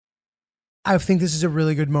I think this is a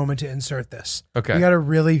really good moment to insert this. Okay. We got a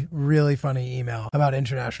really, really funny email about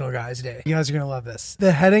International Guys Day. You guys are going to love this.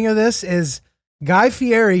 The heading of this is Guy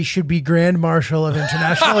Fieri should be Grand Marshal of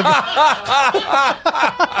International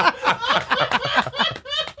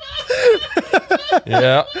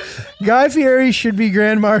Yeah. Guy Fieri should be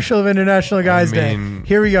Grand Marshal of International Guys Day.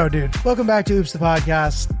 Here we go, dude. Welcome back to Oops the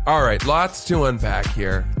Podcast. All right, lots to unpack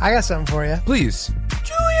here. I got something for you. Please.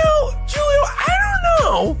 Julio, I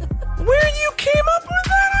don't know where you came up with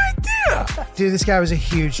that idea. Dude, this guy was a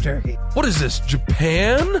huge turkey. What is this,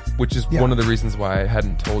 Japan? Which is Yeah. one of the reasons why I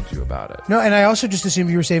hadn't told you about it. No, and I also just assumed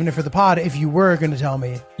you were saving it for the pod if you were going to tell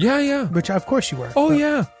me, Yeah. which of course you were. Oh, But-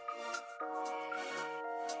 yeah.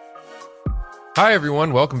 Hi,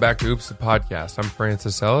 everyone. Welcome back to Oops, the Podcast. I'm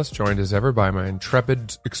Francis Ellis, joined as ever by my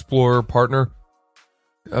intrepid explorer partner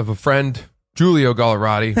of a friend, Giulio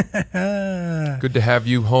Gallerati. Good to have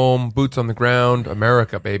you home. Boots on the ground.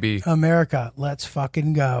 America, baby. America, let's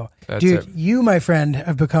fucking go. That's Dude, it. you, my friend,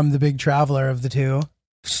 have become the big traveler of the two.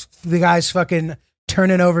 The guy's fucking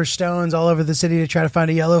turning over stones all over the city to try to find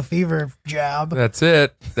a yellow fever jab. That's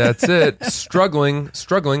it. Struggling.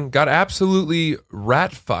 Got absolutely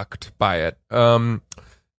rat fucked by it.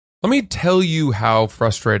 Let me tell you how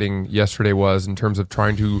frustrating yesterday was in terms of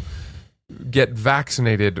trying to get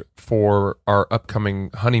vaccinated for our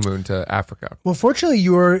upcoming honeymoon to Africa. Well, fortunately,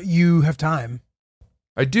 you have time.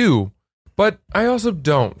 I do, but I also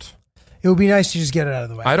don't. It would be nice to just get it out of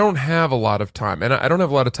the way. I don't have a lot of time, and I don't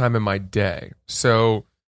have a lot of time in my day. So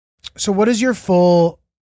So what is your full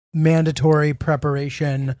mandatory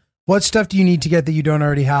preparation? What stuff do you need to get that you don't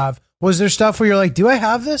already have? Was there stuff where you're like, do I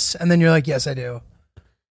have this? And then you're like, yes, I do. to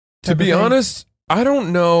Type of be thing? honest, I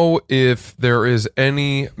don't know if there is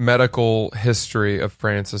any medical history of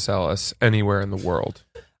Francis Ellis anywhere in the world.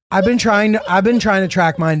 I've been trying to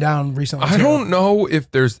track mine down recently. I too. don't know if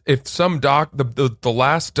some the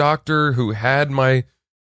last doctor who had my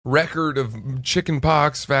record of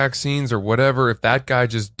chickenpox vaccines or whatever, if that guy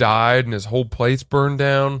just died and his whole place burned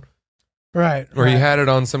down, Right. or he right. had it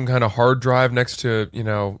on some kind of hard drive next to,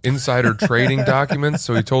 insider trading documents.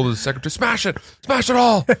 So he told his secretary, smash it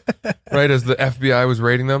all. Right. As the FBI was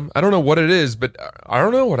raiding them. I don't know what it is, but I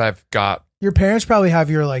don't know what I've got. Your parents probably have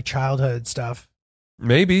your like childhood stuff,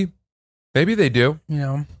 Maybe they do. you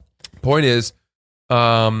know. Point is,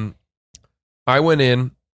 I went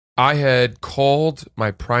in. I had called my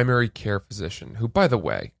primary care physician, who, by the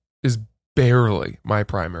way, is barely my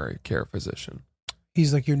primary care physician.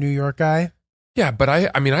 He's like your New York guy. Yeah, but I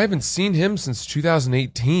haven't seen him since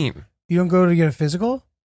 2018. You don't go to get a physical?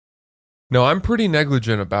 No, I'm pretty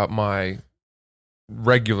negligent about my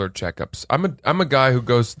regular checkups. I'm a guy who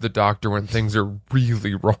goes to the doctor when things are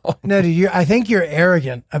really wrong. No, dude, I think you're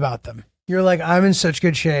arrogant about them. You're like, I'm in such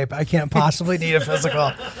good shape. I can't possibly need a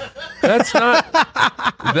physical. That's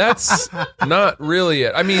not really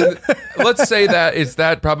it. I mean, let's say that it's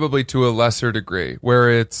that probably to a lesser degree, where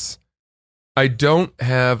it's I don't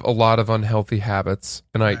have a lot of unhealthy habits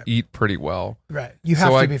and I Right. eat pretty well. Right. You have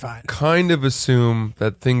So to I be fine. kind of assume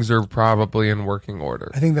that things are probably in working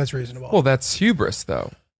order. I think that's reasonable. Well, that's hubris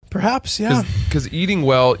though. Perhaps, yeah. Because eating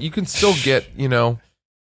well, you can still get,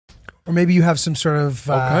 Or maybe you have some sort of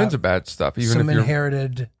all kinds of bad stuff, even some if you're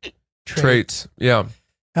inherited trait. traits. Yeah.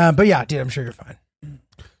 But yeah, dude, I'm sure you're fine.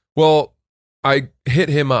 Well, I hit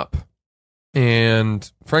him up,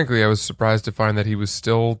 and frankly, I was surprised to find that he was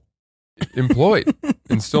still employed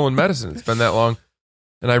and still in medicine. It's been that long,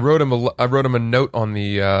 and I wrote him a note on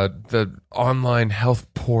the online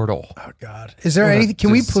health portal. Oh God, is there What a anything?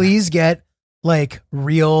 Can we dis- please get like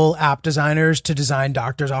real app designers to design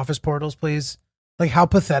doctors' office portals, please? Like how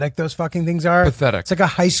pathetic those fucking things are. Pathetic. It's like a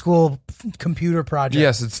high school computer project.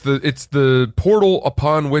 Yes, it's the portal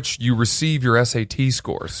upon which you receive your SAT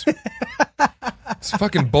scores. It's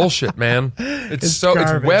fucking bullshit, man. It's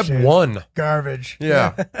garbage, Web dude. 1. Garbage.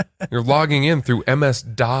 Yeah. You're logging in through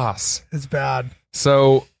MS-DOS. It's bad.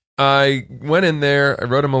 So I went in there, I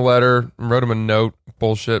wrote him a letter, wrote him a note,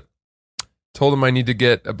 bullshit. Told him I need to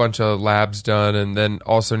get a bunch of labs done and then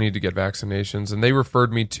also need to get vaccinations. And they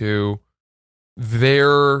referred me to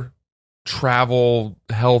their travel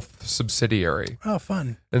health subsidiary Oh,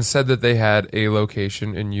 fun. and said that they had a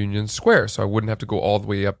location in Union Square. So I wouldn't have to go all the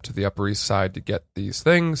way up to the Upper East Side to get these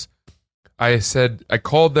things. I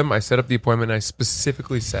called them, I set up the appointment, and I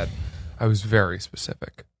specifically said, I was very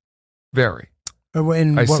specific. Very.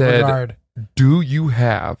 In I what said- regard? Do you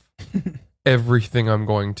have everything I'm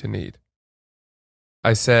going to need?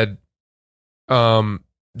 I said, do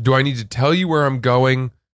I need to tell you where I'm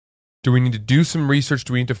going? Do we need to do some research?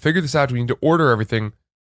 Do we need to figure this out? Do we need to order everything?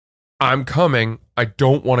 I'm coming. I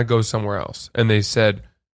don't want to go somewhere else. And they said,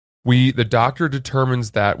 The doctor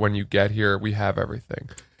determines that when you get here, we have everything.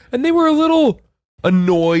 And they were a little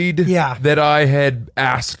annoyed that I had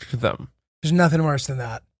asked them. There's nothing worse than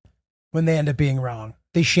that when they end up being wrong.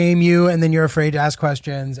 They shame you, and then you're afraid to ask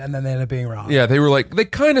questions, and then they end up being wrong. Yeah, they were like, they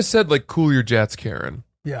kind of said, like, cool your jets, Karen.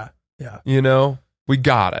 Yeah. You know, we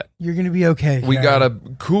got it. You're going to be okay, Karen. We got a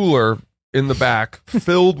cooler in the back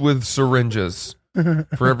filled with syringes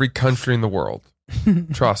for every country in the world.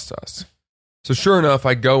 Trust us. So sure enough,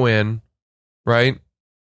 I go in, right?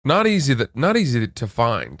 Not easy to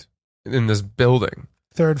find in this building.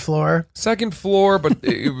 Third floor. Second floor, but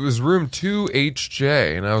it was room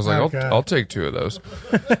 2HJ, and I was like, Okay. I'll take 2 of those.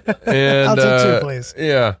 And I'll take 2, please.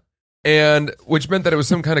 Yeah. And which meant that it was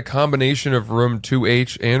some kind of combination of room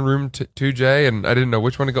 2H and room 2J, and I didn't know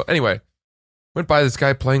which one to go. Anyway, went by this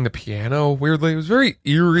guy playing the piano weirdly. It was very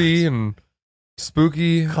eerie and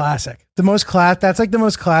spooky. Classic. That's like the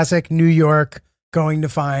most classic New York going to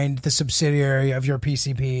find the subsidiary of your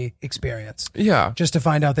PCP experience. Yeah. Just to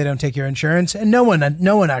find out they don't take your insurance, and no one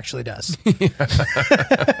actually does.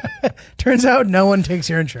 Turns out no one takes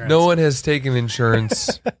your insurance. No one has taken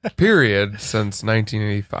insurance, period, since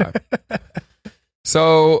 1985.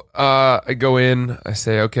 So I go in, I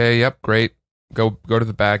say, okay, yep, great. Go to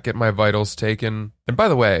the back, get my vitals taken. And by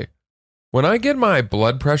the way, when I get my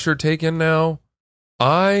blood pressure taken now,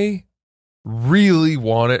 I really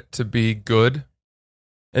want it to be good.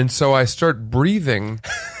 And so I start breathing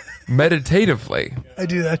meditatively. I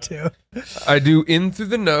do that too. I do in through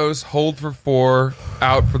the nose, hold for 4,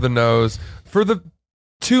 out for the nose for the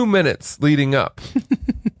 2 minutes leading up.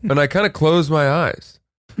 And I kind of close my eyes.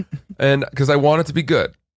 And because I want it to be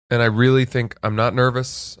good. And I really think I'm not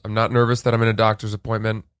nervous. I'm not nervous that I'm in a doctor's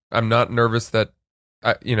appointment. I'm not nervous that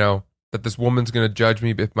that this woman's going to judge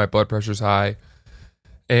me if my blood pressure's high.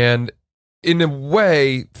 And in a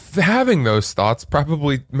way, having those thoughts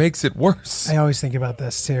probably makes it worse. I always think about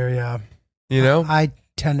this too, yeah. You know? I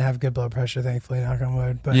tend to have good blood pressure, thankfully, knock on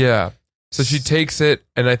wood. But yeah. So she takes it,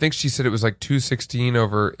 and I think she said it was like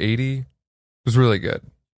 216/80. It was really good.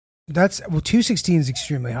 216 is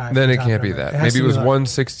extremely high. Then it can't be that. Maybe it was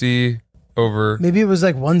 160 over. Maybe it was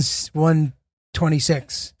like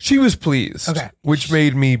 126. She was pleased. Okay. Which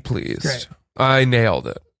made me pleased. Great. I nailed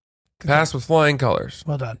it. Passed with flying colors.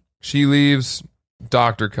 Well done. She leaves.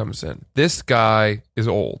 Doctor comes in. This guy is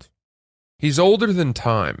old. He's older than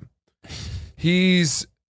time. He's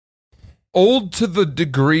old to the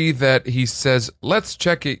degree that he says, let's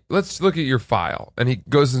check it. Let's look at your file. And he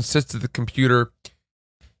goes and sits at the computer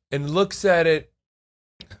and looks at it.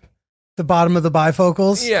 The bottom of the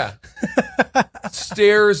bifocals? Yeah.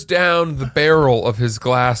 Stares down the barrel of his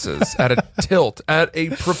glasses at a tilt, at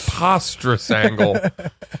a preposterous angle,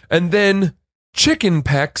 and then chicken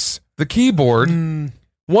pecks the keyboard,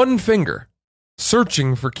 one finger,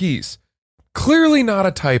 searching for keys. Clearly not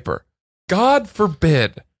a typer. God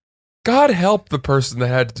forbid. God help the person that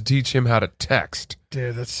had to teach him how to text.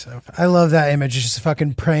 Dude, that's so... I love that image. Just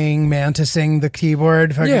fucking praying mantising the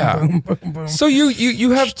keyboard. Fucking Yeah. boom, boom, boom. So you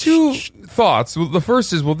have 2 thoughts. Well, the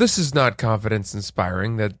first is, well, this is not confidence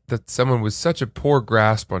inspiring that someone with such a poor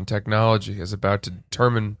grasp on technology is about to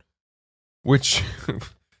determine which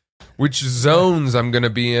zones I'm going to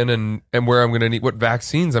be in and where I'm going to need, what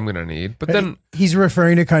vaccines I'm going to need. But then he's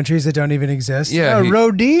referring to countries that don't even exist. Yeah,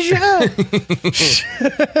 Rhodesia.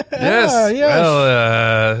 Yes. yes.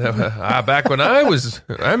 Well, back when I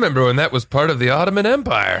remember when that was part of the Ottoman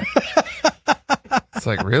Empire. It's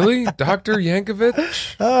like, really? Dr.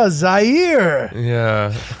 Yankovic? Oh, Zaire.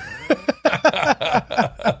 Yeah.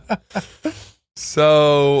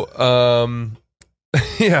 So,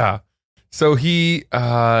 yeah. So he,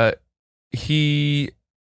 but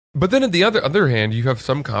then at the other hand, you have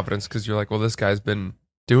some confidence because you're like, well, this guy's been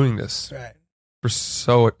doing this Right. for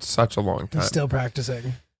such a long time. He's still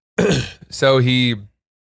practicing. So he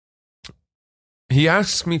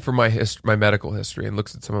asks me for my medical history and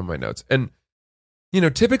looks at some of my notes. And,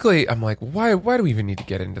 typically I'm like, why do we even need to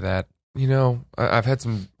get into that? I've had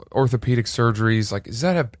some orthopedic surgeries. Like, does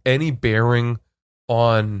that have any bearing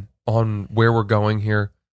on where we're going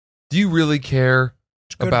here? Do you really care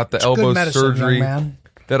about the elbow surgery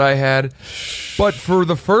that I had? But for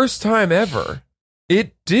the first time ever,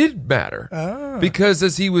 it did matter. Because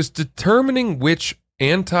as he was determining which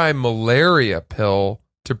anti-malaria pill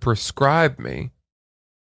to prescribe me,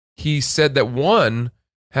 he said that one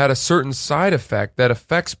had a certain side effect that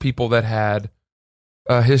affects people that had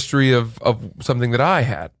a history of something that I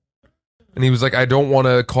had. And he was like, I don't want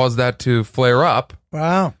to cause that to flare up.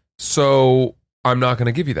 Wow. So I'm not going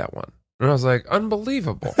to give you that one. And I was like,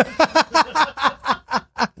 unbelievable.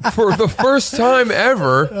 for the first time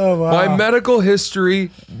ever, Oh, wow. my medical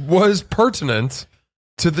history was pertinent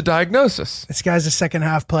to the diagnosis. This guy's a second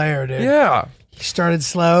half player, dude. Yeah. He started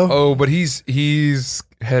slow. Oh, but he's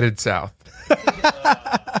headed south.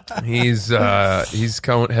 he's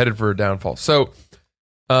headed for a downfall. So,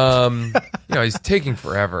 he's taking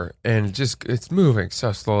forever, and it's moving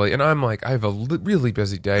so slowly. And I'm like, I have a really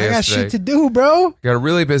busy day. I got yesterday. shit to do, bro. Got a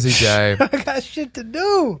really busy day. I got shit to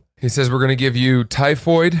do. He says we're going to give you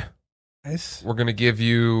typhoid. Nice. We're going to give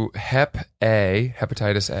you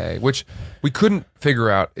hepatitis A, which we couldn't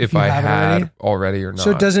figure out if You I have it had already or not.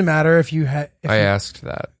 So it doesn't matter if you had. I asked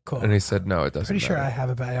that. Cool. And he said, no, it doesn't Pretty sure matter. I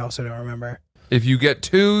have it, but I also don't remember. If you get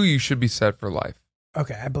 2, you should be set for life.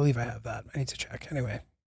 Okay, I believe I have that. I need to check. Anyway.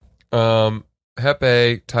 Hep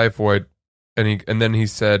A, typhoid, and then he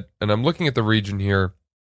said, and I'm looking at the region here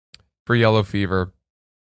for yellow fever,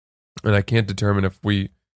 and I can't determine if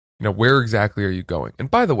where exactly are you going? And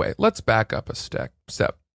by the way, let's back up a step.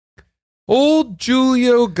 Old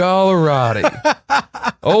Giulio Gallerati,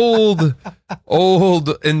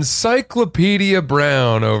 old Encyclopedia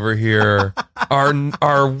Brown over here,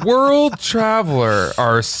 our world traveler,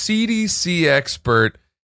 our CDC expert,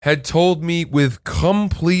 had told me with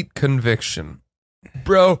complete conviction,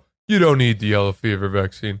 bro, you don't need the yellow fever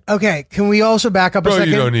vaccine. Okay, can we also back up a Bro, second?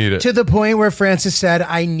 you don't need it. To the point where Francis said,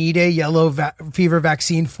 I need a yellow fever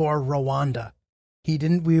vaccine for Rwanda.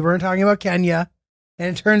 We weren't talking about Kenya.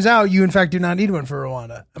 And it turns out you, in fact, do not need one for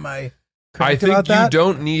Rwanda. Am I correct about that? I think you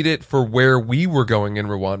don't need it for where we were going in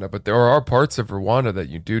Rwanda, but there are parts of Rwanda that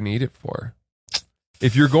you do need it for.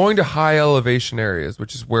 If you're going to high elevation areas,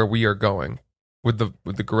 which is where we are going with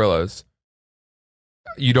the gorillas,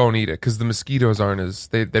 you don't need it because the mosquitoes aren't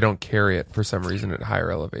they don't carry it for some reason at higher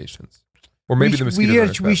elevations. Or maybe the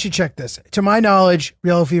mosquitoes we should check this. To my knowledge,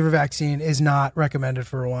 yellow fever vaccine is not recommended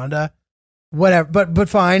for Rwanda. Whatever, but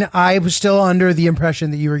fine. I was still under the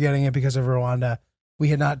impression that you were getting it because of Rwanda. We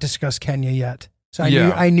had not discussed Kenya yet, so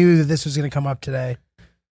I knew that this was going to come up today.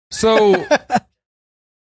 So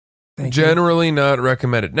Thank generally not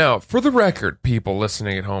recommended. Now, for the record, people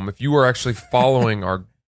listening at home, if you are actually following our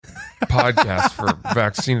podcast for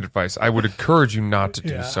vaccine advice, I would encourage you not to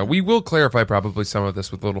do so. We will clarify probably some of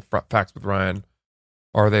this with little facts with Ryan.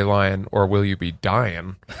 Are they lying or will you be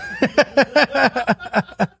dying?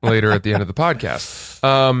 Later at the end of the podcast.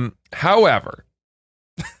 However,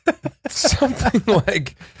 something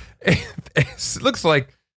like it looks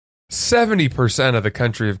like 70% of the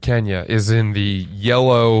country of Kenya is in the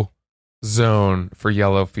yellow zone for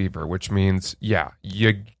yellow fever, which means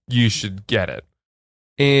you should get it.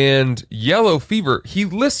 And yellow fever,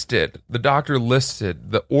 the doctor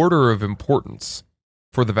listed the order of importance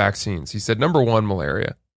for the vaccines. He said number 1,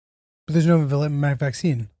 malaria. But there's no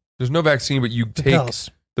vaccine. There's no vaccine, but you take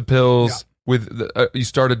pills. the pills with you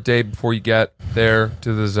start a day before you get there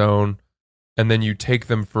to the zone, and then you take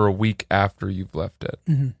them for a week after you've left it.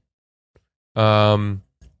 Mm-hmm.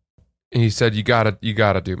 He said you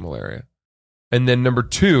gotta do malaria, and then number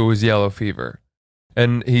 2 is yellow fever,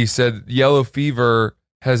 and he said yellow fever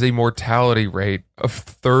has a mortality rate of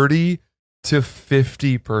 30 to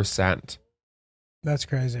 50%. That's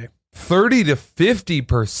crazy. 30 to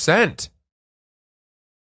 50%.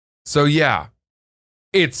 So yeah,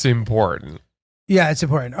 it's important. Yeah, it's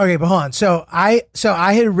important. Okay, but hold on. So I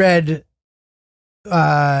had read,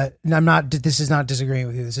 and this is not disagreeing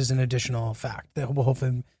with you. This is an additional fact that will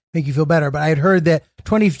hopefully make you feel better. But I had heard that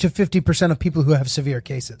 20 to 50% of people who have severe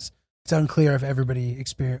cases. It's unclear if everybody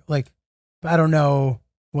experience, I don't know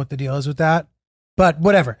what the deal is with that. But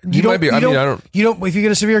whatever. If you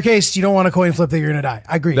get a severe case, you don't want a coin flip that you're going to die.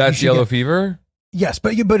 I agree. That's yellow fever? Yes,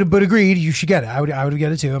 but agreed, you should get it. I would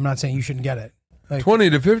get it too. I'm not saying you shouldn't get it. 20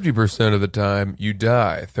 to 50% of the time you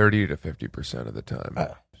die. 30 to 50% of the time.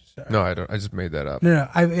 No, I don't. I just made that up. No.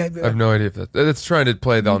 I have no idea if that's trying to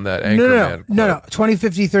play on that Anchorman. No. 20,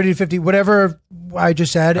 50, 30 to 50, whatever I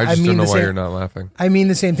just said. I just don't know why you're not laughing. I mean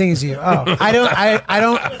the same thing as you. Oh,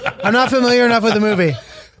 I'm not familiar enough with the movie.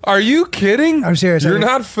 Are you kidding? I'm serious. You're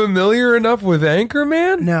not familiar enough with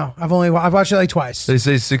Anchorman? No, I've watched it like twice. They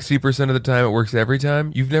say 60% of the time it works every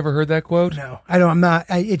time. You've never heard that quote? No, I don't. I'm not.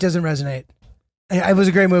 It doesn't resonate. It was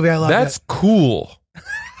a great movie. I loved it. That's cool.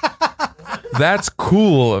 That's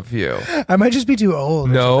cool of you. I might just be too old.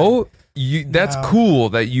 No, that's cool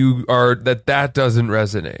that you are that doesn't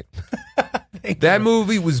resonate. That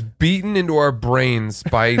movie was beaten into our brains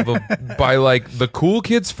by the cool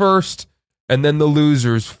kids first, and then the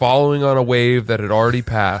losers following on a wave that had already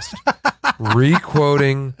passed,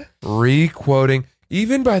 re-quoting.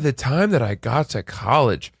 Even by the time that I got to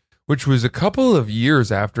college, which was a couple of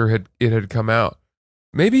years after it had come out,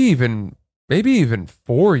 maybe even maybe even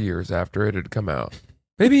 4 years after it had come out.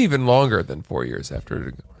 Maybe even longer than 4 years after it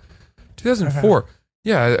had 2004. Okay.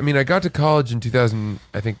 Yeah, I mean, I got to college in 2000,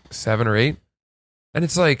 I think 7 or 8. And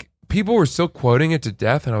it's like, people were still quoting it to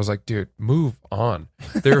death. And I was like, dude, move on.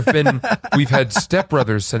 There have been, we've had Step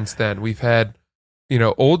Brothers since then. We've had,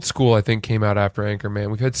 Old School, I think, came out after Anchorman.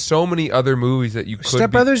 We've had so many other movies that you could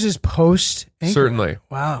Step Brothers is post Anchorman. Certainly.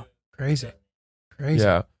 Wow. Crazy.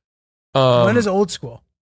 Yeah. When is Old School?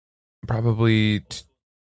 Probably.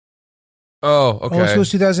 Okay. Old School's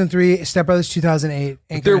 2003, Step Brothers 2008,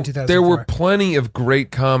 Anchorman 2004. There were plenty of great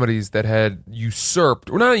comedies that had usurped,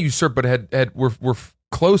 or not usurped, but were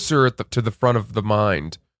closer to the front of the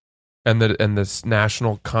mind and this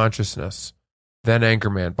national consciousness than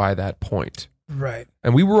Anchorman by that point. Right.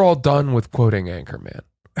 And we were all done with quoting Anchorman.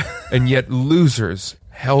 And yet losers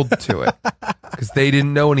held to it because they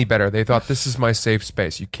didn't know any better. They thought, this is my safe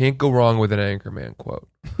space. You can't go wrong with an Anchorman quote.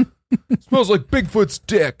 Smells like Bigfoot's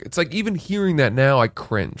dick. It's like, even hearing that now, I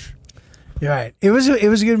cringe. You're right. It was a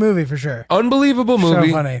good movie for sure. Unbelievable movie.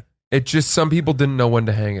 So funny. It just, some people didn't know when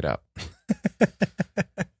to hang it up.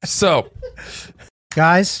 So,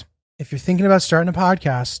 guys, if you're thinking about starting a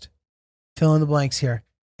podcast, fill in the blanks here.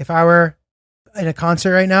 If I were in a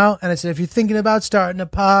concert right now and I said, if you're thinking about starting a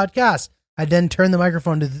podcast, I'd then turn the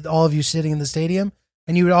microphone to all of you sitting in the stadium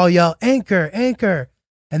and you would all yell, Anchor, Anchor.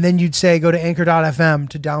 And then you'd say, go to anchor.fm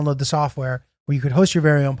to download the software where you could host your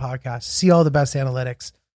very own podcast, see all the best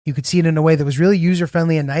analytics. You could see it in a way that was really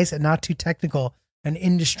user-friendly and nice and not too technical and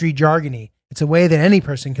industry jargony. It's a way that any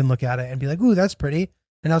person can look at it and be like, ooh, that's pretty.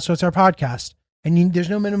 And also it's our podcast. And there's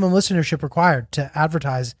no minimum listenership required to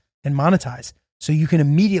advertise and monetize. So you can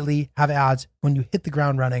immediately have ads when you hit the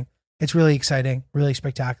ground running. It's really exciting, really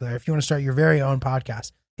spectacular. If you want to start your very own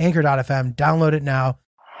podcast, anchor.fm, download it now.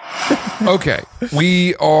 Okay,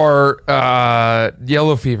 we are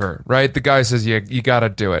yellow fever, right? The guy says, you got to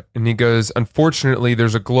do it. And he goes, unfortunately,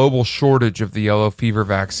 there's a global shortage of the yellow fever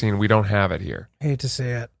vaccine. We don't have it here. Hate to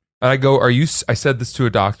say it. And I go, I said this to a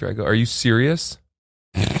doctor. I go, are you serious?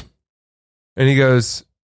 And he goes,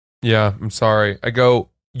 yeah, I'm sorry. I go,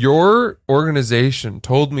 your organization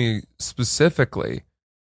told me specifically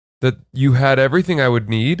that you had everything I would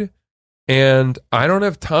need. And I don't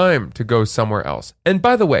have time to go somewhere else. And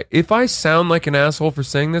by the way, if I sound like an asshole for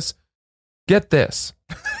saying this, get this.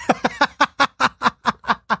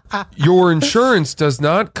 Your insurance does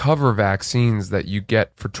not cover vaccines that you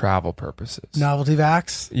get for travel purposes. Novelty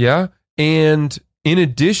vax? Yeah. And in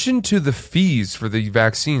addition to the fees for the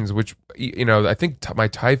vaccines, which, I think my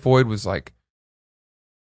typhoid was like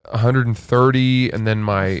 130, and then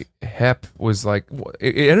my hep was like,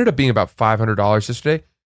 it ended up being about $500 yesterday.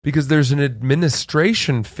 Because there's an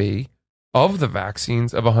administration fee of the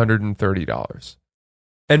vaccines of $130.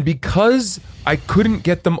 And because I couldn't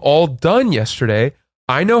get them all done yesterday,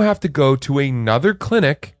 I now have to go to another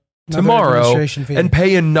clinic tomorrow and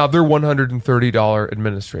pay another $130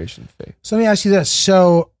 administration fee. So let me ask you this.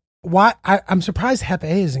 So why I'm surprised Hep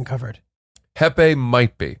A isn't covered. Hep A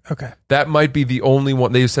might be. Okay. That might be the only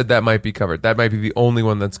one. They said that might be covered. That might be the only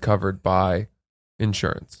one that's covered by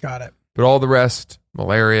insurance. Got it. But all the rest,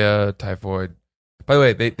 malaria, typhoid. By the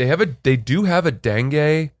way, they do have a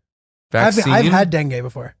dengue vaccine. I've had dengue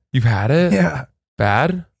before. You've had it? Yeah.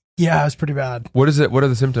 Bad? Yeah, it was pretty bad. What is it? What are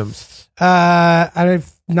the symptoms? I'm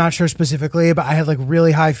not sure specifically, but I had like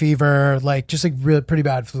really high fever, like just like really pretty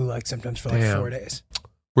bad flu-like symptoms for like 4 days.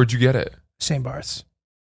 Where'd you get it? St. Bart's.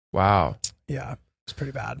 Wow. Yeah, it's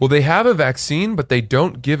pretty bad. Well, they have a vaccine, but they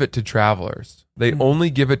don't give it to travelers. They only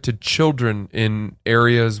give it to children in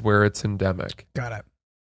areas where it's endemic. Got it.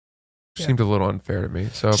 Seemed a little unfair to me.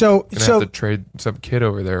 So I'm gonna have to trade some kid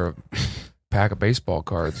over there a pack of baseball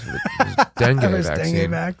cards for his dengue vaccine.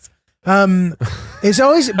 Dengue vax. It's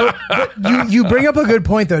always, but you bring up a good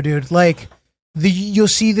point though, dude. Like you'll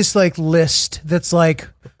see this like list that's like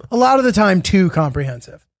a lot of the time too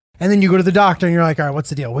comprehensive. And then you go to the doctor and you're like, all right,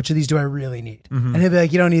 what's the deal? Which of these do I really need? Mm-hmm. And he'll be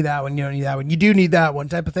like, you don't need that one. You don't need that one. You do need that one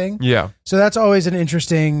type of thing. Yeah. So that's always an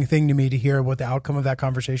interesting thing to me to hear what the outcome of that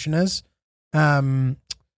conversation is. He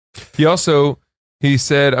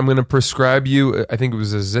said, I'm going to prescribe you, I think it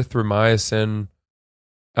was a azithromycin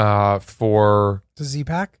for... The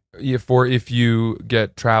Z-Pack? Yeah, for if you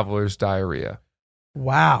get traveler's diarrhea.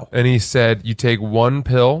 Wow. And he said, you take one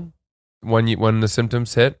pill when the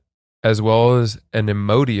symptoms hit, as well as an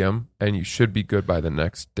Imodium, and you should be good by the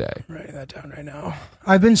next day. Writing that down right now.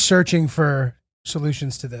 I've been searching for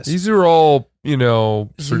solutions to this. These are all,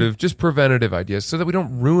 sort of just preventative ideas so that we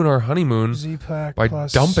don't ruin our honeymoon by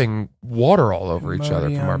dumping water all over each other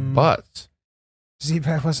from our butts.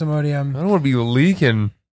 Z-Pack plus Imodium. I don't want to be leaking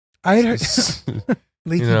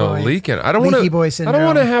Leaky you know, boy. leaking. I don't Leaky want boy to. I syndrome. don't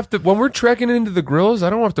want to have to. When we're trekking into the grills, I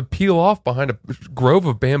don't have to peel off behind a grove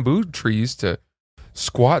of bamboo trees to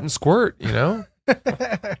squat and squirt. You know,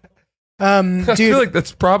 I Dude, feel like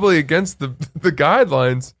that's probably against the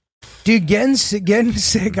guidelines. Dude, getting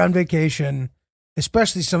sick on vacation,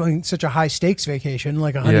 especially such a high stakes vacation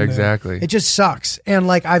like a honeymoon. Yeah, exactly. It just sucks. And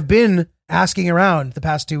like I've been asking around the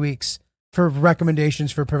past 2 weeks for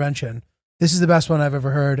recommendations for prevention. This is the best one I've ever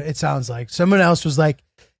heard. It sounds like someone else was like,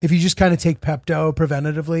 if you just kind of take Pepto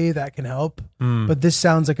preventatively, that can help. But this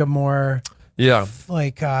sounds like a more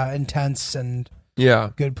like intense and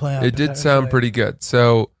good plan. It did sound pretty good.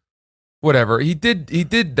 So whatever, he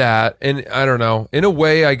did that, and I don't know. In a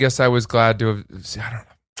way, I guess I was glad to have. I don't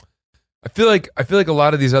know. I feel like a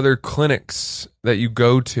lot of these other clinics that you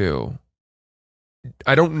go to,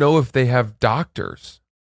 I don't know if they have doctors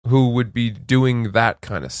who would be doing that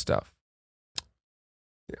kind of stuff.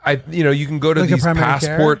 You can go to Like these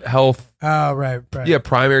Passport Health. Oh, right. Yeah,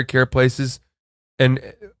 primary care places.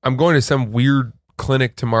 And I'm going to some weird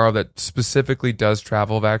clinic tomorrow that specifically does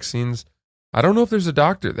travel vaccines. I don't know if there's a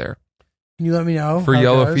doctor there. Can you let me know? For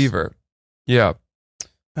yellow fever. Yeah.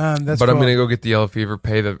 That's but cool. I'm going to go get the yellow fever,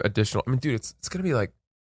 pay the additional. I mean, dude, it's going to be like,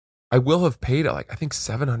 I will have paid I think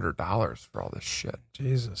 $700 for all this shit.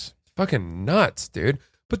 Jesus. It's fucking nuts, dude.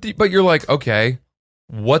 But you're like, okay,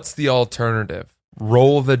 what's the alternative?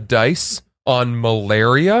 Roll the dice on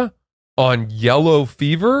malaria, on yellow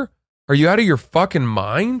fever? Are you out of your fucking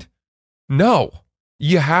mind? No,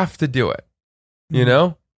 you have to do it. You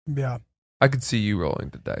know? Yeah. I could see you rolling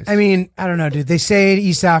the dice. I mean, I don't know, dude. They say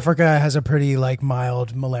East Africa has a pretty like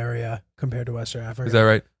mild malaria compared to Western Africa. Is that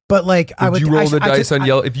right? But like, would you roll the dice on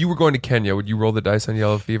yellow? If you were going to Kenya, would you roll the dice on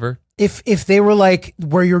yellow fever? If they were like,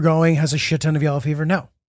 where you're going has a shit ton of yellow fever, no.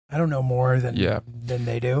 I don't know more than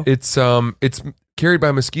they do. It's carried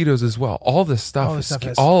by mosquitoes as well. All this stuff,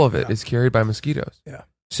 all of it is carried by mosquitoes. Yeah.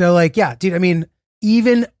 So like, yeah, dude. I mean,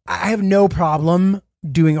 even I have no problem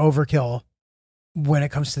doing overkill when it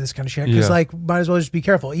comes to this kind of shit, because like, might as well just be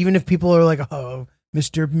careful. Even if people are like, oh,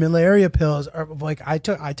 Mr. Malaria pills, are like, I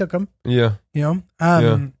took them. Yeah. You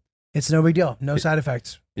know. It's no big deal. No side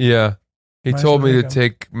effects. Yeah. He told me to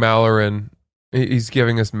take Malarin. He's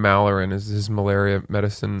giving us Malarin as his malaria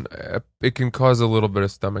medicine. It can cause a little bit of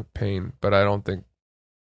stomach pain, but I don't think.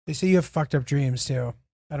 They say you have fucked up dreams too.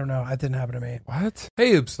 I don't know. That didn't happen to me. What?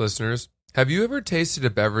 Hey, Oops listeners. Have you ever tasted a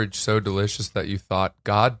beverage so delicious that you thought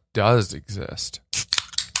God does exist?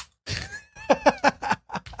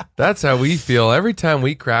 That's how we feel every time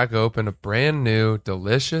we crack open a brand new,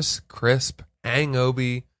 delicious, crisp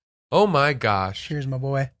Hang-Obi. Oh my gosh. Cheers, my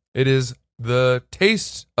boy. It is the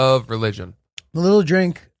taste of religion. The little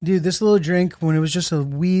drink, dude, this little drink, when it was just a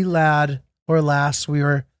wee lad or lass, we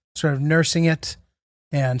were sort of nursing it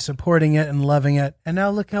and supporting it and loving it. And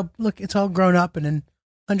now look, it's all grown up and in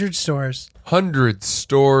 100 stores. 100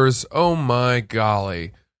 stores. Oh my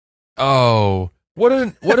golly. Oh, what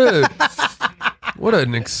an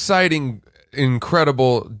exciting,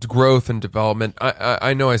 incredible growth and development.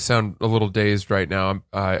 I know I sound a little dazed right now.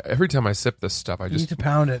 Every time I sip this stuff, I You need to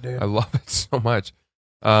pound it, dude. I love it so much.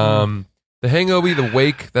 The Hang-Obi, the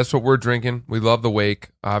Wake, that's what we're drinking. We love the Wake,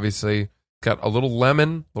 obviously. Got a little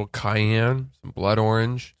lemon, a little cayenne, some blood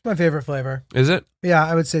orange. It's my favorite flavor. Is it? Yeah,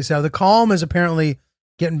 I would say so. The Calm is apparently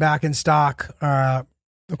getting back in stock,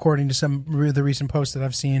 according to some of the recent posts that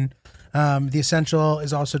I've seen. The Essential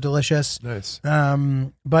is also delicious. Nice.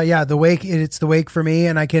 But yeah, the Wake, it's the Wake for me,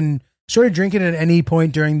 and I can sort of drink it at any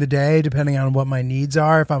point during the day, depending on what my needs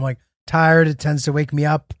are. If I'm like tired, it tends to wake me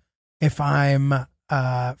up. If I'm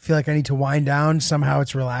feel like I need to wind down, somehow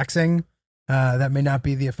it's relaxing. That may not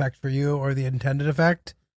be the effect for you or the intended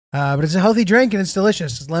effect. But it's a healthy drink and it's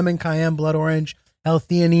delicious. It's lemon, cayenne, blood orange,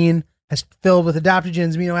 L-theanine, has filled with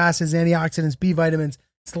adaptogens, amino acids, antioxidants, B vitamins.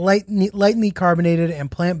 It's lightly carbonated and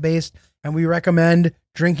plant-based, and we recommend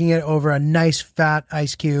drinking it over a nice fat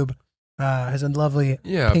ice cube. Has a lovely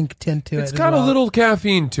pink tint to it. It's got a little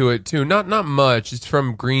caffeine to it too. Not much. It's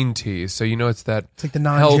from green tea, so you know it's that like the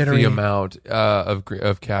non-jittery healthy amount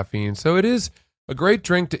of caffeine. So it is a great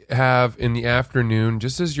drink to have in the afternoon,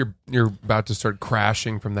 just as you're about to start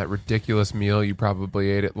crashing from that ridiculous meal you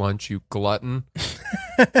probably ate at lunch. You glutton.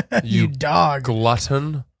 You dog.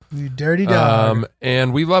 Glutton. You dirty dog.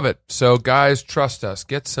 And we love it. So guys, trust us.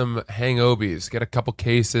 Get some Hang-Obis. Get a couple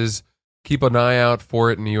cases. Keep an eye out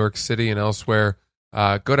for it in New York City and elsewhere.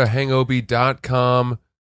 Go to hangobi.com.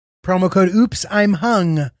 Promo code Oops I'm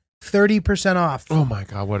Hung. 30% off. Oh my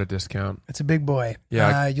God, what a discount. It's a big boy.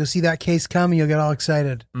 Yeah. You'll see that case come and you'll get all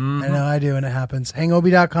excited. Mm-hmm. I know I do when it happens.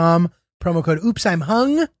 Hangobi.com. Promo code Oops I'm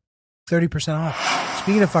Hung. 30% off.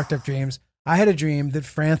 Speaking of fucked up dreams, I had a dream that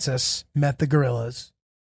Francis met the gorillas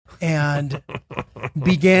and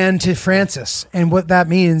began to Francis. And what that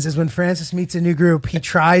means is when Francis meets a new group, he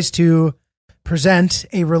tries to present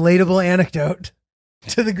a relatable anecdote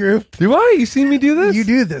to the group. Do I? You seen me do this? You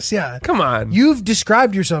do this, yeah. Come on. You've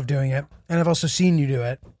described yourself doing it, and I've also seen you do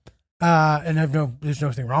it. And there's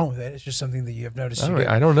nothing wrong with it. It's just something that you have noticed.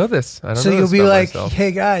 I don't know this. I don't so know you'll this be about like, myself.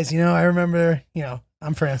 hey guys, I remember,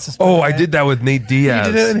 I'm Francis. Oh, I did that with Nate Diaz.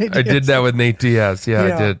 You did it with Nate I did Diaz. that with Nate Diaz. Yeah,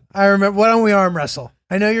 I did. I remember. Why don't we arm wrestle?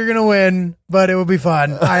 I know you're gonna win, but it will be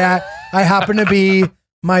fun. I happen to be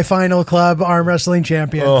my final club arm wrestling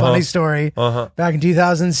champion. Funny story. Back in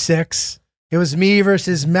 2006, it was me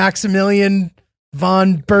versus Maximilian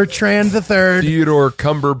von Bertrand III. Theodore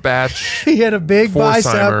Cumberbatch. He had a big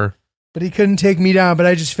bicep, Forsheimer. but he couldn't take me down. But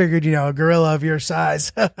I just figured, a gorilla of your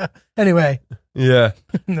size. Anyway. Yeah.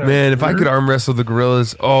 Man, if I could arm wrestle the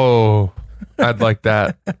gorillas, I'd like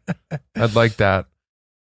that. I'd like that.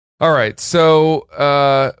 All right. So,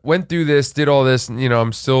 went through this, did all this, and I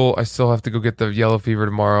still have to go get the yellow fever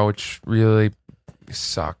tomorrow, which really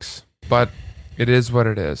sucks. But it is what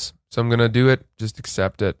it is. So I'm going to do it. Just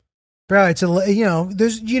accept it. Bro, it's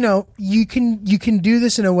there's you can do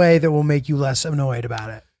this in a way that will make you less annoyed about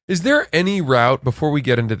it. Is there any route, before we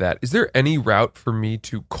get into that, is there any route for me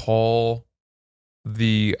to call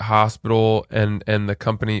the hospital and the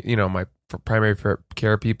company, my primary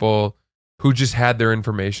care people who just had their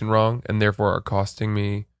information wrong and therefore are costing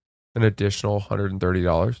me an additional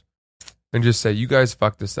 $130, and just say, you guys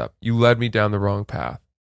fucked this up. You led me down the wrong path.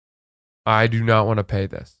 I do not want to pay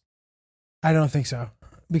this. I don't think so,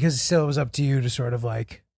 because still it was up to you to sort of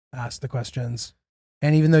ask the questions.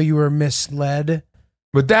 And even though you were misled.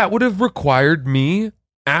 But that would have required me,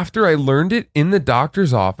 after I learned it in the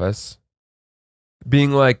doctor's office,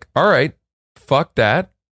 being like, all right, fuck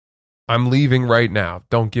that. I'm leaving right now.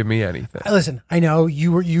 Don't give me anything. Listen, I know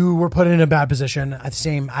you were put in a bad position.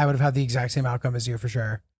 I would have had the exact same outcome as you for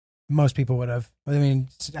sure. Most people would have. I mean,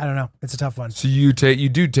 I don't know. It's a tough one. So you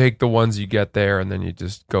do take the ones you get there, and then you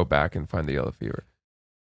just go back and find the yellow fever.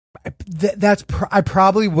 I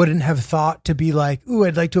probably wouldn't have thought to be like, ooh,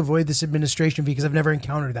 I'd like to avoid this administration fee because I've never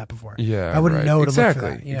encountered that before. Yeah, I wouldn't know to exactly,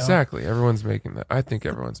 look for that. Exactly. Everyone's making that. I think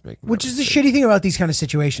everyone's making that. Which is the shitty thing about these kind of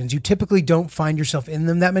situations. You typically don't find yourself in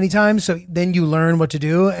them that many times, so then you learn what to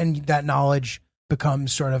do, and that knowledge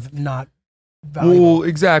becomes sort of not valuable. Well,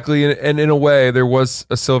 exactly. And in a way, there was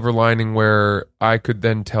a silver lining where I could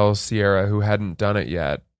then tell Sierra, who hadn't done it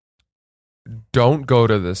yet, don't go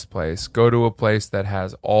to this place. Go to a place that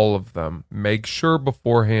has all of them. Make sure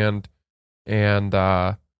beforehand, and that's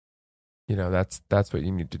what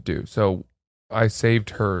you need to do. So I saved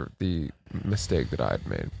her the mistake that I had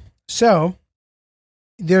made. So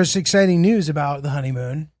there's exciting news about the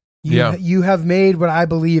honeymoon. You have made what I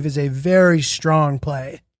believe is a very strong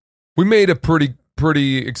play. We made a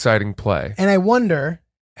pretty exciting play. And I wonder,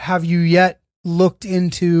 have you yet looked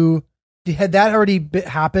into... Had that already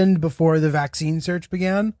happened before the vaccine search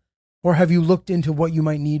began? Or have you looked into what you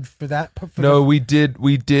might need for that? We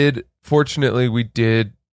did. Fortunately, we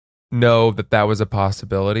did know that was a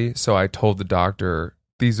possibility. So I told the doctor,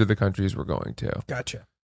 these are the countries we're going to. Gotcha.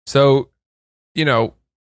 So,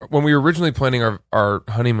 when we were originally planning our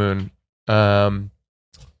honeymoon,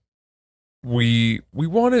 we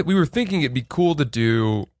were thinking it'd be cool to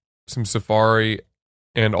do some safari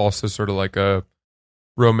and also sort of like a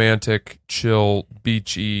romantic, chill,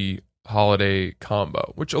 beachy holiday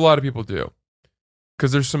combo, which a lot of people do.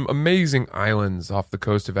 Because there's some amazing islands off the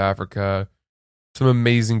coast of Africa, some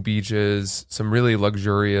amazing beaches, some really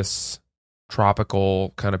luxurious,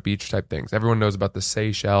 tropical kind of beach type things. Everyone knows about the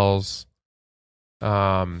Seychelles.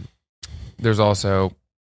 There's also,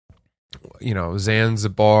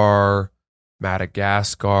 Zanzibar,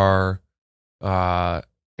 Madagascar,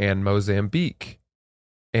 and Mozambique.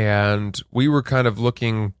 And we were kind of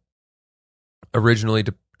looking originally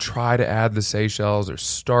to try to add the Seychelles or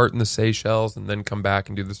start in the Seychelles and then come back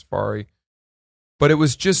and do the safari. But it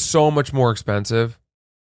was just so much more expensive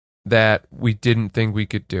that we didn't think we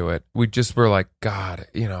could do it. We just were like, God,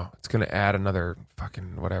 it's going to add another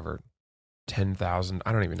fucking whatever, 10,000.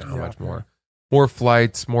 I don't even know how much more. More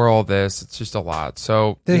flights, more all this. It's just a lot.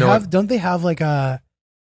 So don't they have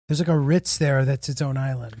there's like a Ritz there that's its own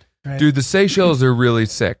island. Right. Dude, the Seychelles are really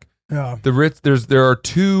sick. Yeah. The Ritz, there are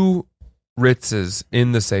two Ritzes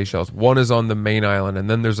in the Seychelles. One is on the main island, and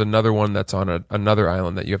then there's another one that's on another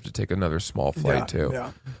island that you have to take another small flight to.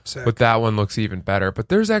 Yeah. Sick. But that one looks even better. But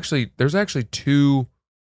there's actually two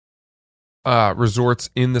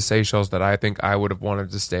resorts in the Seychelles that I think I would have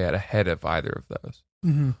wanted to stay at ahead of either of those.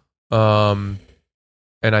 Mm-hmm.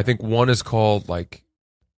 And I think one is called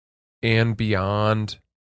and Beyond.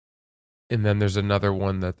 And then there's another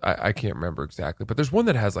one that I can't remember exactly, but there's one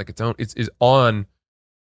that has like its own, is on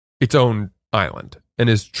its own island and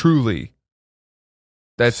is truly,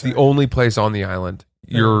 that's Sick. the only place on the island.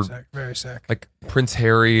 You're very sick. like Prince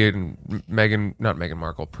Harry and not Meghan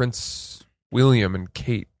Markle, Prince William and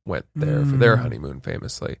Kate went there for their honeymoon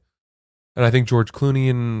famously. And I think George Clooney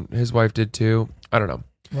and his wife did too. I don't know.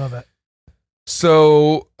 Love it.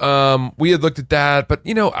 So we had looked at that, but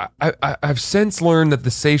you know, I've since learned that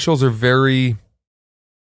the Seychelles are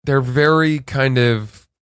they're very kind of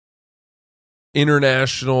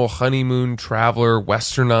international honeymoon traveler,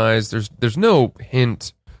 westernized. There's no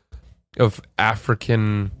hint of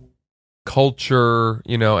African culture,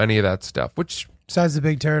 you know, any of that stuff, which Besides the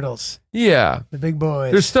big turtles, yeah, the big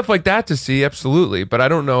boys. there's stuff like that to see, absolutely, but I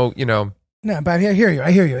don't know, you know. No, but I hear you.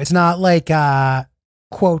 It's not like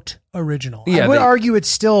quote original. Yeah, I would argue it's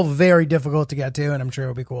still very difficult to get to, and I'm sure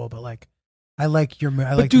it'll be cool. But like, I like your. I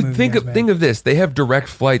But like. dude, the movie think you guys of made. this. They have direct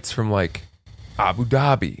flights from like Abu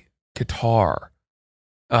Dhabi, Qatar.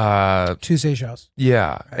 To Seychelles.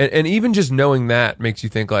 Yeah, and even just knowing that makes you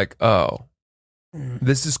think like, oh,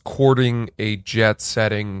 this is courting a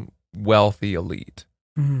jet-setting wealthy elite.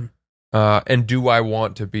 Mm-hmm. And do I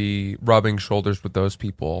want to be rubbing shoulders with those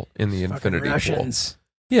people in the infinity pool? Russians.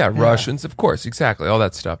 Yeah, Russians, of course, exactly, all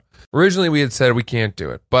that stuff. Originally, we had said we can't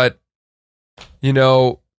do it, but you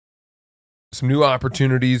know, some new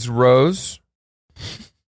opportunities rose.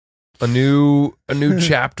 A new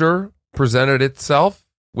chapter presented itself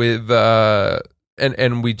with,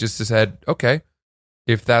 and we just said, okay,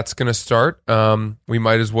 if that's going to start, we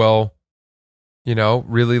might as well, you know,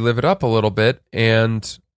 really live it up a little bit,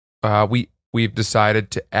 and we've decided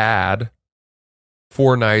to add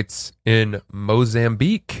 4 nights in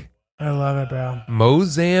Mozambique. I love it, bro.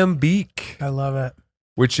 Mozambique, I love it.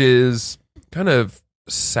 which is kind of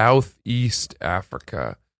southeast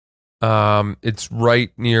Africa. It's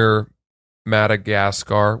right near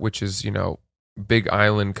Madagascar, which is, you know, big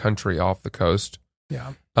island country off the coast.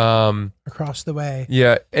 Yeah. Um, Across the way.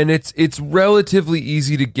 yeah, and it's relatively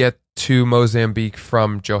easy to get to Mozambique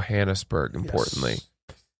from Johannesburg, importantly. Yes.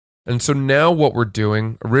 And so now what we're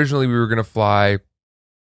doing, originally we were going to fly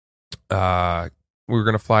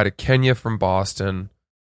to Kenya from Boston,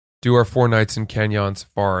 do our 4 nights in Kenya on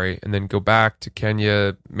safari, and then go back to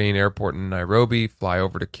Kenya main airport in Nairobi, fly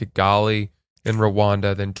over to Kigali in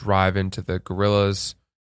Rwanda, then drive into the gorillas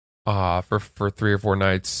for 3 or 4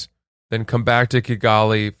 nights, then come back to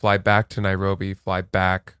Kigali, fly back to Nairobi, fly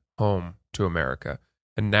back home to America.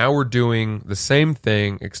 And now we're doing the same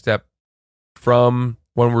thing, except from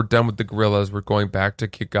when we're done with the gorillas, we're going back to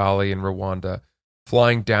Kigali in Rwanda,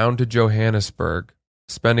 flying down to Johannesburg,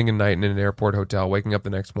 spending a night in an airport hotel, waking up the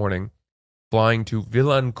next morning, flying to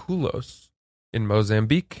Vilanculos in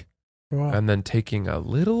Mozambique, Cool. and then taking a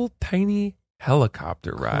little tiny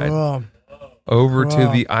helicopter ride Cool. over to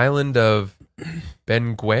Cool. the island of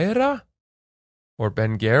Benguera or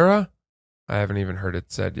Bengera. I haven't even heard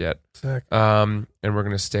it said yet. Sick. And we're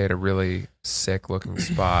going to stay at a really sick looking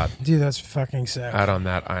spot Dude, that's fucking sick. out on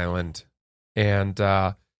that island. And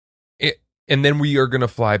then we are going to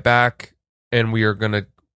fly back, and we are going to,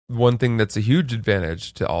 one thing that's a huge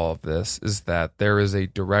advantage to all of this is that there is a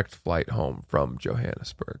direct flight home from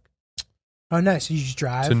Johannesburg Oh, nice. So you just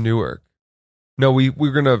drive? to Newark. No, we're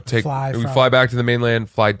going to fly back to the mainland,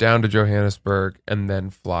 fly down to Johannesburg, and then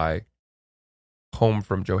fly home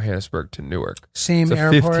from Johannesburg to Newark. Same It's a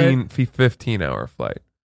airport. 15 hour flight.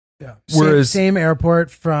 Yeah. Whereas- same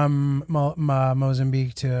airport from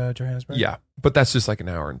Mozambique to Johannesburg. Yeah, but that's just like an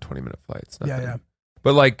hour and 20-minute flight. It's nothing. Yeah.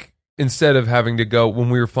 But like, instead of having to go, when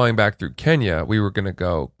we were flying back through Kenya, we were going to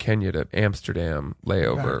go Kenya to Amsterdam,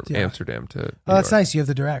 layover, Right, yeah. Amsterdam to New Oh, that's York. nice. You have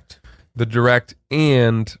the direct. The direct,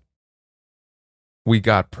 and we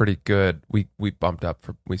got pretty good. We bumped up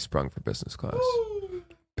we sprung for business class.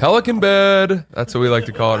 Pelican bed. That's what we like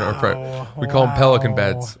to call it. We call them Pelican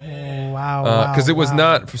beds. Wow. Because it was wow.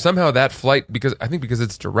 not somehow that flight, because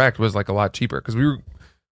it's direct, was like a lot cheaper, because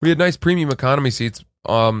we had nice premium economy seats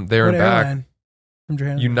there What and back. airline? From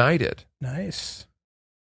Johannesburg. United, Nice.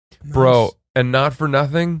 bro, and not for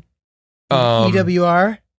nothing.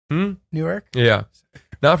 EWR? Hmm? Newark? Yeah,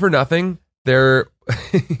 not for nothing. There,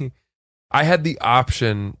 I had the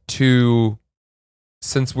option to,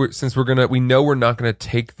 since we know we're not gonna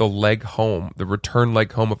take the return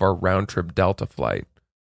leg home of our round trip Delta flight,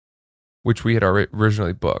 which we had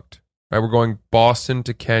originally booked. Right, we're going Boston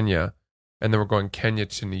to Kenya, and then we're going Kenya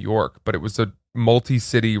to New York, but it was a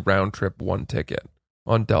multi-city round trip, one ticket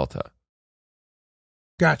on Delta.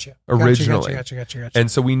 Gotcha. Originally. Gotcha. And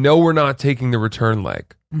so we know we're not taking the return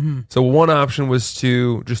leg. Mm-hmm. So one option was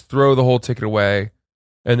to just throw the whole ticket away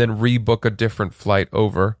and then rebook a different flight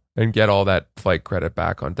over and get all that flight credit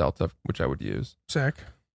back on Delta, which I would use. Sick.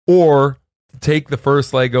 Or take the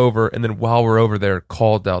first leg over and then while we're over there,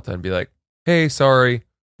 call Delta and be like, hey, sorry.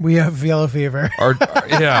 We have yellow fever.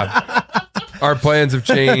 Our plans have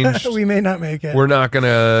changed. We may not make it. We're not going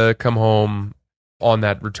to come home on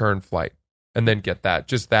that return flight and then get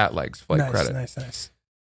that leg's flight credit. Nice.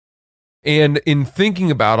 And in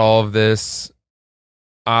thinking about all of this,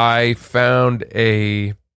 I found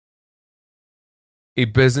a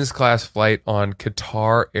business class flight on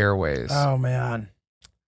Qatar Airways. Oh, man.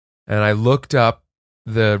 And I looked up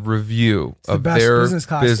the review of their business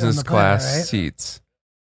class right? seats.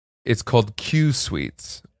 It's called Q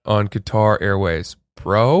Suites on Qatar Airways.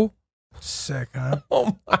 Bro. Sick, huh?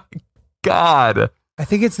 Oh, my God. I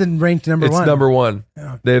think it's ranked number one. It's number one.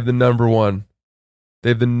 Yeah. They have the number one. They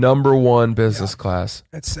have the number one business class.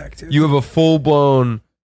 That's sick, too. You have a full-blown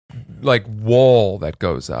wall that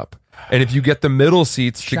goes up. And if you get the middle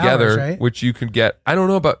seats together, right? which you can get, I don't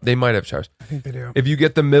know about, they might have showers. I think they do. If you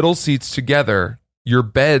get the middle seats together, your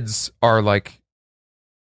beds are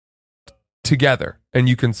together and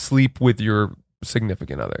you can sleep with your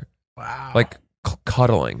significant other. Wow.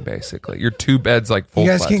 Cuddling, basically. Your two beds full You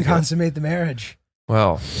guys flat can together. consummate the marriage.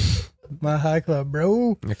 Well, My high club,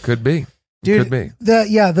 bro. it could be. Dude, could be.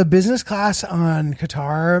 The business class on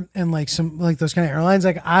Qatar and some those kind of airlines,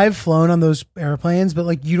 I've flown on those airplanes,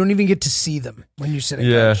 but you don't even get to see them when you sit in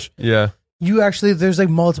coach. Yeah. You actually, there's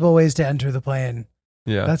multiple ways to enter the plane.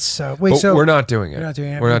 Yeah. That's so. But So we're not doing it. We're not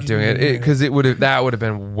doing it. We're not doing it because that would have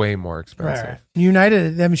been way more expensive. Right.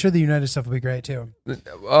 United, I'm sure the United stuff will be great too.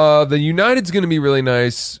 The United's going to be really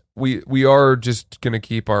nice. We are just going to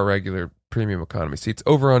keep our regular premium economy seats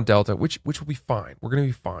over on Delta, which will be fine. We're going to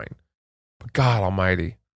be fine. But God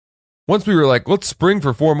Almighty, once we were let's spring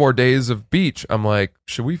for 4 more days of beach. I'm like,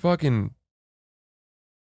 should we fucking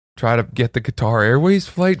try to get the Qatar Airways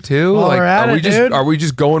flight too? While we're at dude. Are we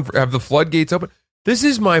just going for have the floodgates open? This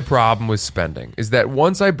is my problem with spending, is that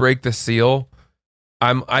once I break the seal,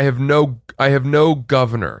 I have no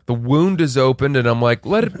governor. The wound is opened and I'm like,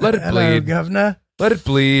 let it Hello, bleed. governor. Let it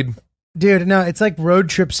bleed. Dude, no, it's like road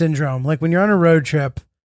trip syndrome. When you're on a road trip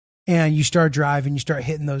and you start driving, you start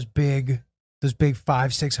hitting those big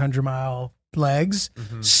 500-600 mile legs.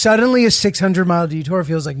 Mm-hmm. Suddenly a 600-mile detour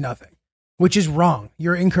feels like nothing, which is wrong.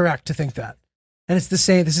 You're incorrect to think that. And it's the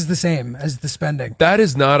same. This is the same as the spending. That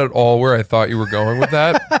is not at all where I thought you were going with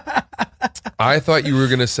that. I thought you were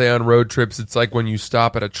going to say on road trips, it's like when you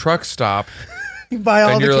stop at a truck stop You buy all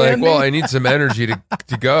and the you're candy. like, well, I need some energy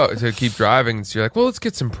to keep driving. So you're like, well, let's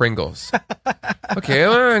get some Pringles. Okay,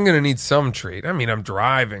 well, I'm going to need some treat. I mean, I'm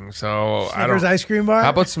driving, so Snickers ice cream bar. How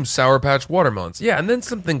about some Sour Patch watermelons? Yeah, and then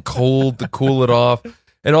something cold to cool it off.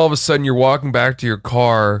 And all of a sudden, you're walking back to your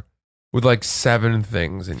car with 7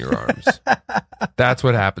 things in your arms. That's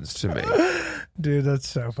what happens to me. Dude, that's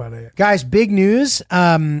so funny. Guys, big news.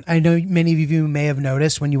 I know many of you may have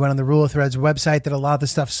noticed when you went on the Rule of Threads website that a lot of the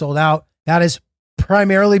stuff sold out. That is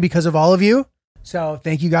primarily because of all of you. So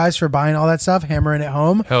thank you guys for buying all that stuff, hammering it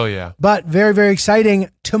home. Hell yeah. But very, very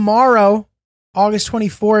exciting. Tomorrow, August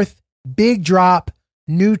 24th, big drop,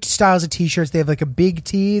 new styles of t-shirts. They have a big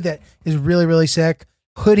tee that is really, really sick.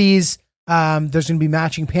 Hoodies. There's going to be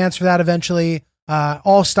matching pants for that eventually.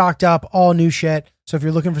 All stocked up, all new shit. So if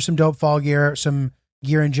you're looking for some dope fall gear, some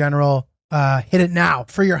gear in general, hit it now.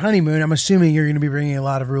 For your honeymoon, I'm assuming you're going to be bringing a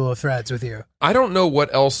lot of Rule of Threads with you. I don't know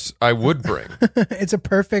what else I would bring. It's a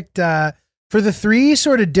perfect, for the 3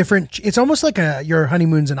 sort of different, it's almost like your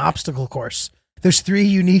honeymoon's an obstacle course. There's 3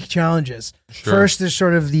 unique challenges. Sure. First, there's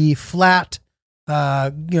sort of the flat,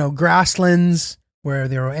 grasslands where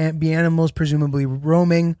there will be animals presumably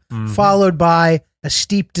roaming, followed by a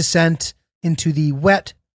steep descent into the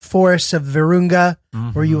wet forests of Virunga,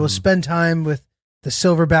 where you will spend time with the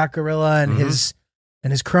silverback gorilla and his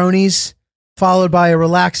cronies, followed by a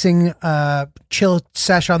relaxing, chill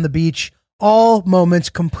sesh on the beach. All moments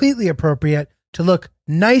completely appropriate to look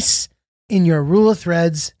nice in your Rule of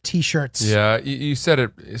Threads t-shirts. Yeah, you said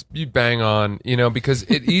it. You bang on, because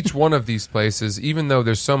at each one of these places, even though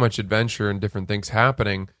there's so much adventure and different things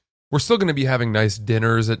happening, we're still going to be having nice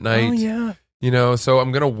dinners at night. Oh, yeah. So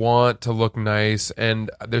I'm going to want to look nice.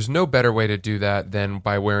 And there's no better way to do that than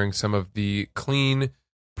by wearing some of the clean,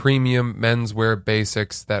 premium menswear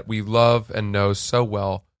basics that we love and know so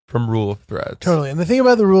well from Rule of Threads. Totally. And the thing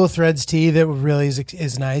about the Rule of Threads tee that really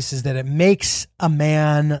is nice is that it makes a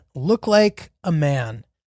man look like a man.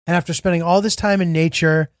 And after spending all this time in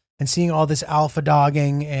nature and seeing all this alpha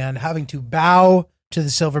dogging and having to bow to the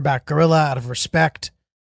silverback gorilla out of respect,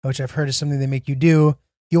 which I've heard is something they make you do.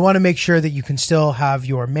 You want to make sure that you can still have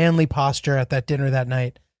your manly posture at that dinner that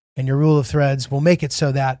night, and your rule of threads will make it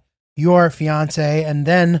so that your fiance and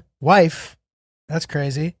then wife, that's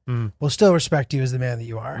crazy, will still respect you as the man that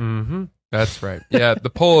you are. Mm-hmm. That's right. Yeah, the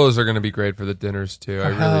polos are going to be great for the dinners too.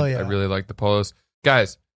 I really like the polos.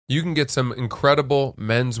 Guys, you can get some incredible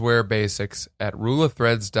menswear basics at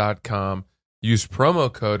ruleofthreads.com. Use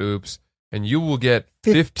promo code OOPS and you will get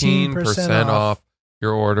 15% off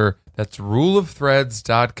your order. That's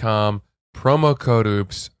ruleofthreads.com. Promo code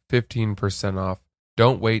OOPS, 15% off.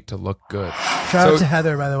 Don't wait to look good. Shout out to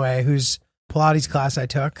Heather, by the way, whose Pilates class I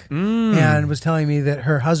took and was telling me that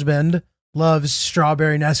her husband loves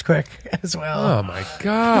strawberry Nesquik as well. Oh my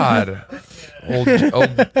God.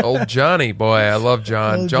 old Johnny boy. I love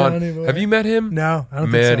John. John, have you met him? No, I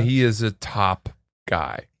don't Man, think so. he is a top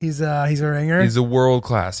guy. He's a ringer. He's a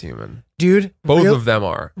world-class human. Dude. Both of them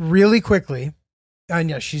are. Really quickly. And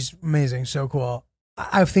yeah, she's amazing. So cool.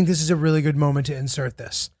 I think this is a really good moment to insert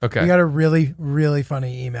this. Okay. We got a really, really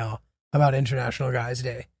funny email about International Guys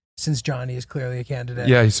Day, since Johnny is clearly a candidate.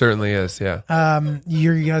 Yeah, he certainly is. Yeah.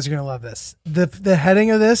 You guys are going to love this. The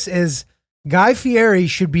heading of this is Guy Fieri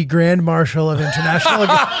should be Grand Marshal of International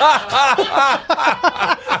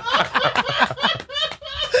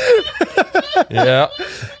Yeah.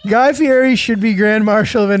 Guy Fieri should be Grand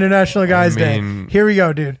Marshal of International Guys Day. Here we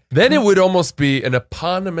go, dude. Then it would almost be an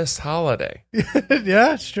eponymous holiday.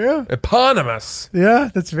 Yeah, it's true. Eponymous. Yeah,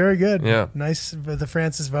 that's very good. Yeah. Nice, the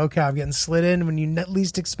Francis vocab getting slid in when you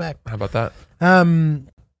least expect. How about that?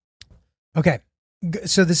 Okay.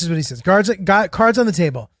 So this is what he says. Cards on the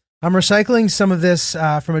table. I'm recycling some of this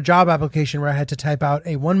from a job application where I had to type out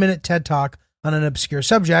a 1-minute TED Talk on an obscure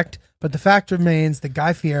subject, but the fact remains that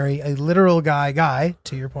Guy Fieri, a literal guy,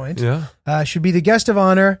 to your point, should be the guest of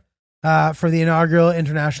honor for the inaugural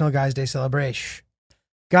International Guys Day celebration.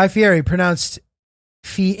 Guy Fieri, pronounced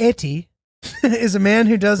Fieti, is a man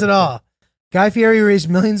who does it all. Guy Fieri raised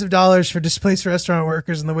millions of dollars for displaced restaurant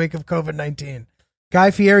workers in the wake of COVID-19.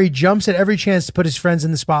 Guy Fieri jumps at every chance to put his friends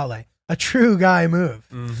in the spotlight. A true guy move.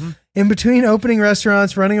 Mm-hmm. In between opening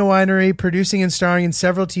restaurants, running a winery, producing and starring in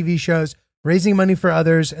several TV shows, raising money for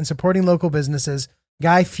others, and supporting local businesses,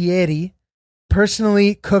 Guy Fieri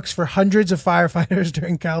personally cooks for hundreds of firefighters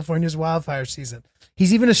during California's wildfire season.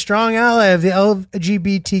 He's even a strong ally of the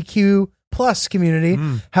LGBTQ plus community,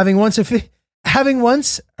 having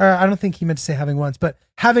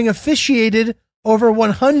officiated over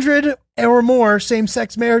 100 or more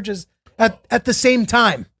same-sex marriages at the same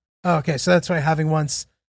time. Oh, okay, so that's why having once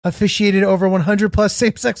officiated over 100 plus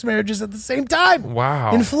same-sex marriages at the same time.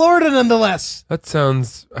 Wow. In Florida, nonetheless. That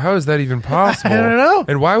sounds, how is that even possible? I don't know.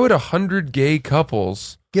 And why would 100 gay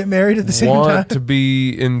couples get married at the same time? Want to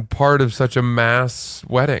be in part of such a mass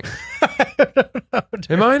wedding? I don't know,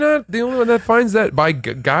 dude. Am I not the only one that finds that by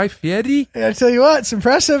Guy Fieri? I tell you what, it's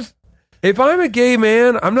impressive. If I'm a gay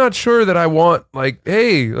man, I'm not sure that I want, like,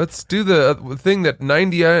 hey, let's do the thing that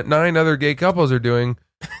 99 other gay couples are doing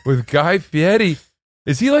with Guy Fieri.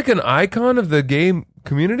 Is he like an icon of the gay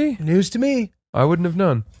community? News to me. I wouldn't have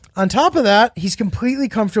known. On top of that, he's completely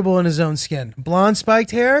comfortable in his own skin. Blonde spiked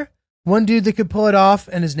hair, one dude that could pull it off,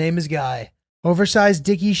 and his name is Guy. Oversized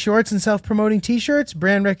Dickies shorts and self-promoting t-shirts,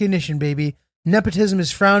 brand recognition, baby. Nepotism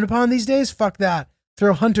is frowned upon these days? Fuck that.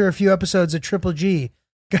 Throw Hunter a few episodes of Triple G.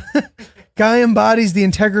 Guy embodies the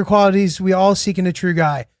integral qualities we all seek in a true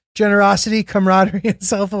guy. Generosity, camaraderie, and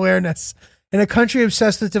self-awareness. In a country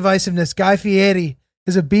obsessed with divisiveness, Guy Fieri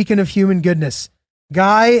is a beacon of human goodness.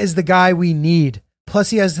 Guy is the guy we need. Plus,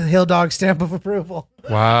 he has the Hill Dog stamp of approval.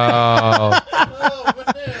 Wow.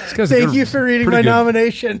 Thank you for reading my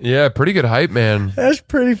nomination. Yeah, pretty good hype, man. That's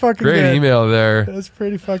pretty fucking good. Great email there. That's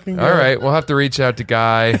pretty fucking good. All right, we'll have to reach out to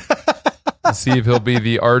Guy and see if he'll be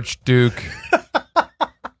the Archduke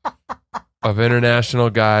of International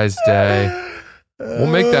Guys Day. We'll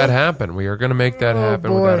make that happen. We are going to make that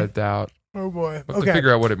happen without a doubt. Oh, boy. We'll have to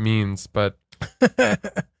figure out what it means, but...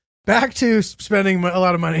 Back to spending a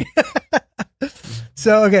lot of money.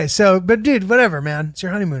 But dude, whatever, man. It's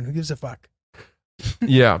your honeymoon. Who gives a fuck?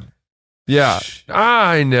 Yeah.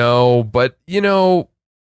 I know, but you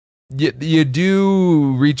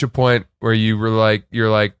do reach a point where you're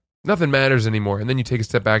like, nothing matters anymore. And then you take a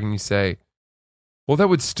step back and you say, well, that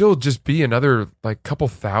would still just be another like couple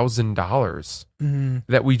 $1,000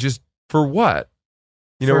 that we just, for what?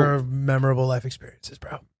 For memorable life experiences,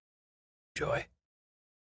 bro. Joy.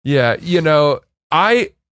 Yeah.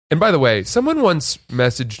 And by the way, someone once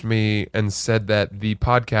messaged me and said that the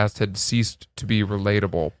podcast had ceased to be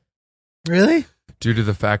relatable. Really? due to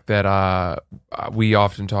the fact that we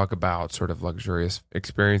often talk about sort of luxurious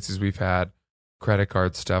experiences we've had, credit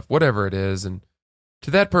card stuff, whatever it is. And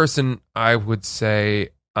to that person, I would say,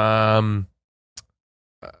 I'm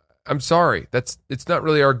sorry. It's not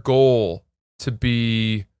really our goal to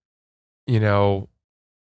be,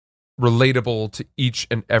 relatable to each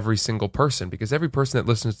and every single person, because every person that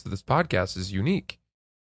listens to this podcast is unique.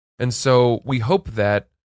 And so we hope that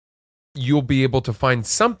you'll be able to find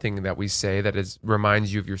something that we say that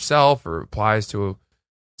reminds you of yourself or applies to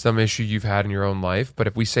some issue you've had in your own life. But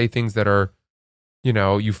if we say things that are,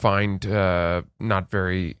 you find not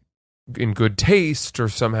very in good taste, or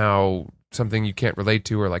somehow something you can't relate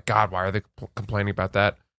to, or like, God, why are they complaining about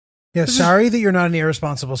that? Yeah, sorry that you're not an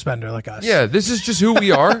irresponsible spender like us. Yeah, this is just who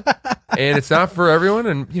we are, and it's not for everyone.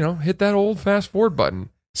 And hit that old fast forward button.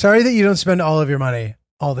 Sorry that you don't spend all of your money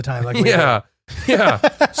all the time. Like we do.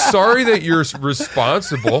 Yeah. Sorry that you're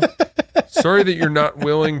responsible. Sorry that you're not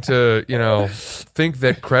willing to, think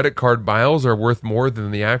that credit card miles are worth more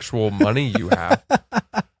than the actual money you have.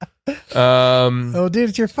 Oh, dude,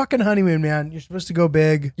 it's your fucking honeymoon, man. You're supposed to go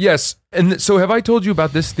big. Yes. And so have I told you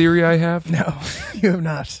about this theory I have? No, you have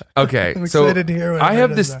not. Okay. I'm excited to hear what I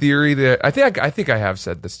have this theory that I think I have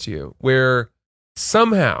said this to you, where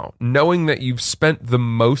somehow knowing that you've spent the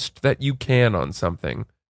most that you can on something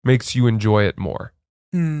makes you enjoy it more.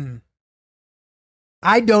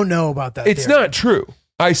 I don't know about that. It's not true.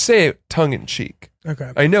 I say it tongue in cheek.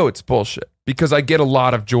 Okay. I know it's bullshit because I get a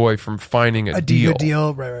lot of joy from finding a deal. Good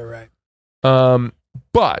deal. Right.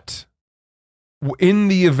 But in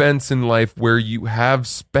the events in life where you have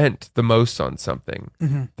spent the most on something,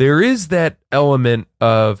 there is that element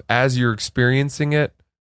of, as you're experiencing it,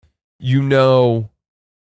 there's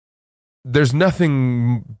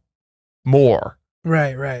nothing more.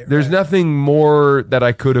 Right. There's nothing more that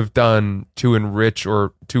I could have done to enrich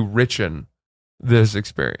or to richen this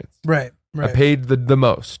experience. Right. I paid the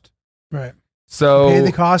most. Right. So pay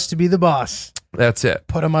the cost to be the boss. That's it.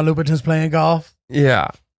 Put on my Louboutins playing golf. Yeah.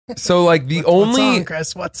 So like What song,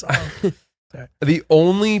 Chris? What song? The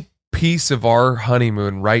only piece of our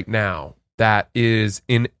honeymoon right now that is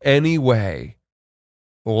in any way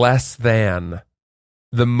less than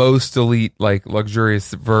the most elite, like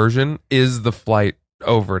luxurious version is the flight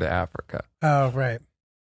over to Africa. Oh, right.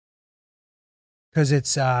 Because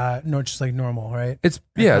it's just like normal, right? It's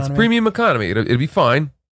premium economy. It'll be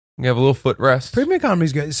fine. You have a little footrest. Premium economy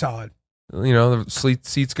is good. It's solid. The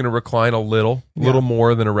seat's going to recline a little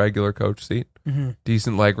more than a regular coach seat.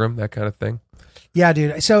 Decent legroom, that kind of thing. Yeah,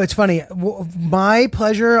 dude. So it's funny. My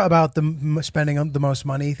pleasure about the spending the most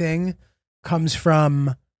money thing comes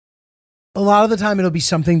from a lot of the time it'll be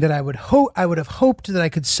something that I would have hoped that I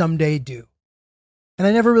could someday do. And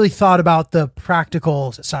I never really thought about the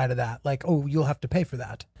practical side of that. Like, oh, you'll have to pay for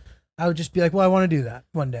that. I would just be like, well, I want to do that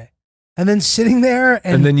one day. And then sitting there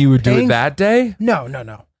and then you would do it that day?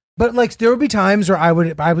 No. But like there would be times where I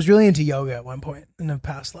was really into yoga at one point in a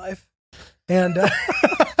past life. And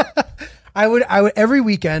I would every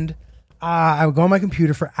weekend, I would go on my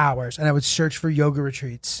computer for hours and I would search for yoga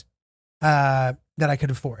retreats that I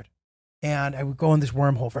could afford. And I would go on this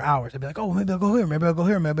wormhole for hours. I'd be like, oh, maybe I'll go here. Maybe I'll go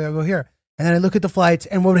here. Maybe I'll go here. And then I look at the flights,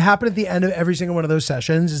 and what would happen at the end of every single one of those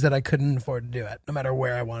sessions is that I couldn't afford to do it, no matter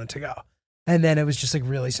where I wanted to go. And then it was just like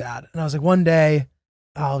really sad. And I was like, one day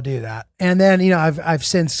I'll do that. And then, I've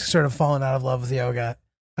since sort of fallen out of love with yoga.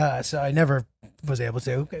 So I never was able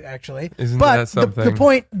to, actually. Isn't that something? The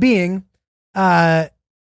point being, that's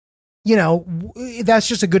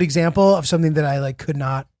just a good example of something that I like could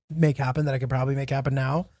not make happen that I could probably make happen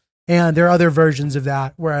now. And there are other versions of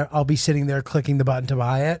that where I'll be sitting there clicking the button to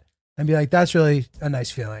buy it and be like, that's really a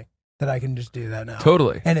nice feeling that I can just do that now.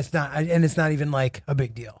 Totally. And it's not even like a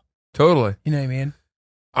big deal. Totally. You know what I mean?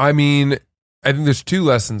 I mean, I think there's two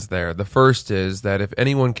lessons there. The first is that if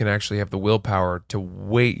anyone can actually have the willpower to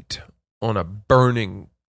wait on a burning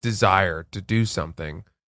desire to do something,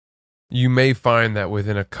 you may find that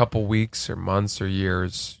within a couple weeks or months or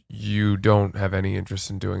years, you don't have any interest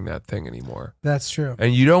in doing that thing anymore. That's true.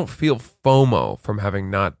 And you don't feel FOMO from having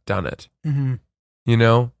not done it. Mm-hmm.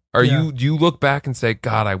 Do you look back and say,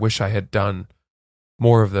 God, I wish I had done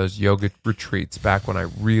more of those yoga retreats back when I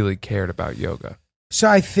really cared about yoga? So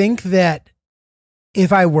I think that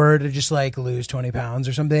if I were to just like lose 20 pounds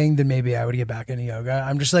or something, then maybe I would get back into yoga.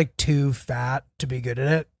 I'm just like too fat to be good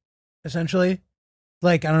at it, essentially.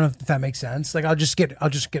 Like, I don't know if that makes sense. Like, I'll just get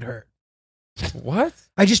hurt. What?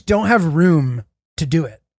 I just don't have room to do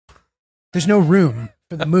it. There's no room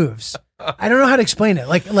for the moves. I don't know how to explain it.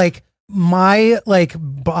 Like my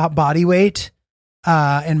body weight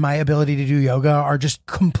and my ability to do yoga are just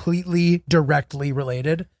completely directly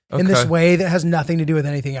related. in this Okay. way that has nothing to do with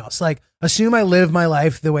anything else. Like, assume I live my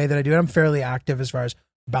life the way that I do it. I'm fairly active as far as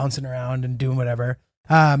bouncing around and doing whatever.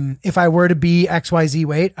 If I were to be XYZ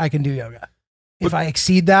weight, I can do yoga. If I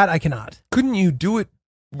exceed that, I cannot. Couldn't you do it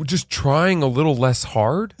just trying a little less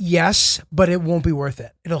hard? Yes, but it won't be worth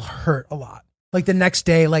it. It'll hurt a lot. Like the next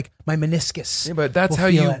day, like my meniscus. Yeah, but that's will how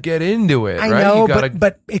feel you it. get into it, I right? know, You gotta,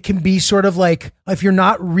 but it can be sort of like if you're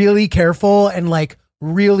not really careful and like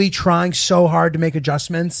really trying so hard to make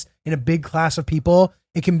adjustments in a big class of people,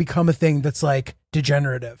 it can become a thing that's like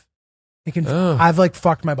degenerative. It can. Oh. I've like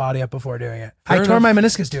fucked my body up before doing it. Fair I tore enough. my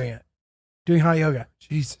meniscus doing it, doing hot yoga.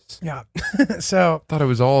 Jesus. Yeah. So Thought it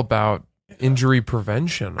was all about injury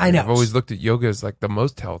prevention. I know. I've always looked at yoga as like the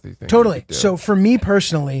most healthy thing. you totally. could do. So for me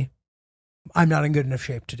personally, I'm not in good enough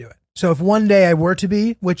shape to do it. So if one day I were to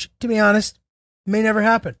be, which to be honest, may never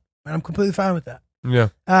happen, and I'm completely fine with that. yeah,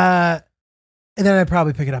 And then I'd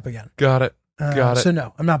probably pick it up again. got it. Got it. So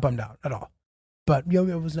no, I'm not bummed out at all. But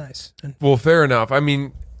yoga was nice. And Well, fair enough. I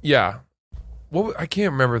mean, yeah. Well, I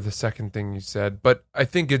can't remember the second thing you said, but I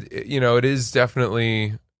think it is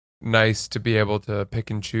definitely nice to be able to pick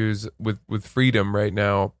and choose with freedom right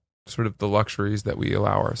now, sort of the luxuries that we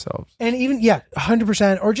allow ourselves. And even,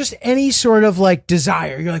 100%, or just any sort of like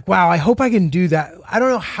desire. You're like, wow, I hope I can do that. I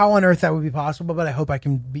don't know how on earth that would be possible, but I hope I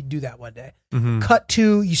can do that one day. Mm-hmm. Cut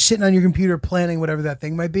to you sitting on your computer planning whatever that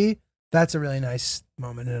thing might be. That's a really nice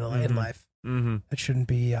moment in life. Mm-hmm. That shouldn't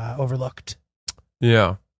be overlooked.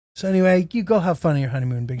 Yeah. So anyway, you go have fun on your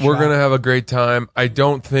honeymoon, big We're shot. going to have a great time. I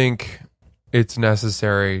don't think it's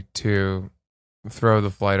necessary to throw the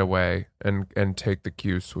flight away and take the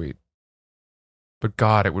Q suite. But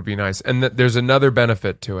God, it would be nice. And there's another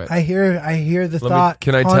benefit to it. I hear the thought.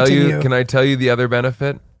 Can I tell haunting you? Can I tell you the other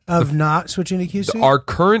benefit? of not switching to Q suite? Our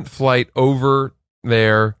current flight over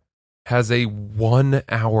there has a 1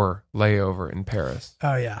 hour layover in Paris.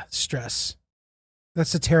 Oh yeah, stress.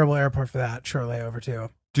 That's a terrible airport for that short layover too.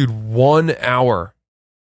 Dude, 1 hour.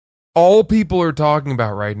 All people are talking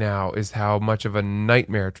about right now is how much of a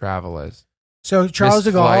nightmare travel is. So Charles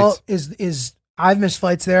de Missed Gaulle flights. is I've missed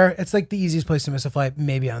flights there. It's like the easiest place to miss a flight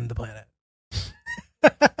maybe on the planet.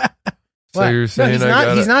 So What? you're saying no,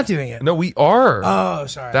 I he's not doing it. No, we are. Oh,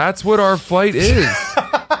 sorry. That's what our flight is.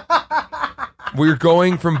 We're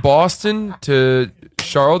going from Boston to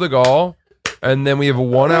Charles de Gaulle, and then we have a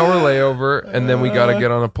 1 hour layover, and then we got to get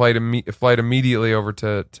on a flight immediately over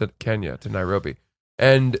to Kenya, to Nairobi.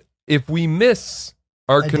 And if we miss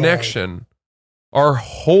our A day. connection, our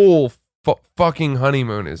whole fucking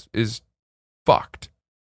honeymoon is fucked.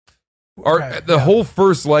 Okay, The yeah. whole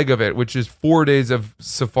first leg of it, which is 4 days of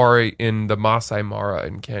safari in the Masai Mara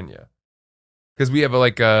in Kenya. Because we have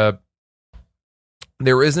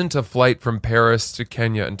there isn't a flight from Paris to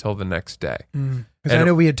Kenya until the next day. Because And I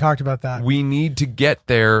know we had talked about that. We need to get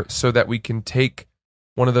there so that we can take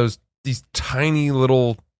one of these tiny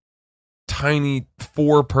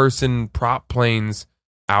 4-person prop planes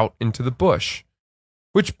out into the bush,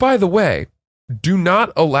 which, by the way, do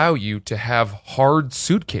not allow you to have hard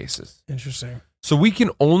suitcases. Interesting. So we can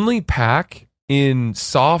only pack in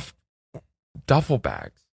soft duffel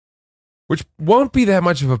bags, which won't be that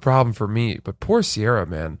much of a problem for me. But poor Sierra,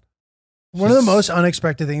 man. One of the She's- most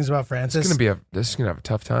unexpected things about This Francis, is gonna have a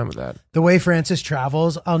tough time with that. the way Francis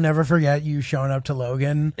travels, I'll never forget you showing up to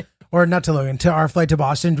Logan, or not to Logan, to our flight to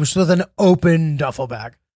Boston, just with an open duffel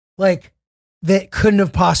bag. Like, that couldn't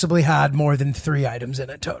have possibly had more than 3 items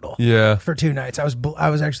in it total Yeah. for 2 nights. I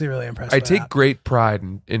was actually really impressed. I by take that. great pride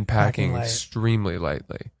in Packing packing light. extremely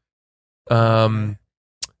lightly.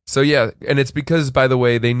 So yeah, and it's because, by the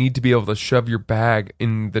way, they need to be able to shove your bag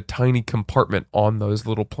in the tiny compartment on those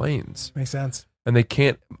little planes, Makes sense. and they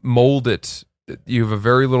can't mold it. You have a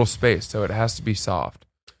very little space, so it has to be soft.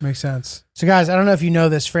 Makes sense. So, guys, I don't know if you know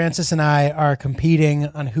this. Francis and I are competing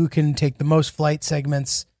on who can take the most flight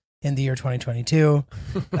segments in the year 2022.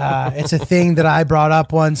 It's a thing that I brought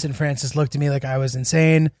up once, and Francis looked at me like I was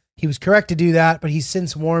insane. He was correct to do that, but he's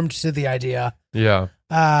since warmed to the idea. Yeah,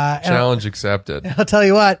 And challenge accepted. I'll tell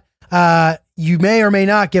you what, you may or may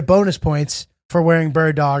not get bonus points for wearing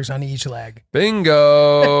bird dogs on each leg.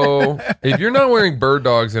 Bingo! If you're not wearing bird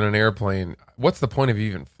dogs in an airplane, what's the point of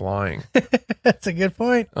even flying? That's a good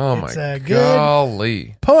point. Oh It's my a good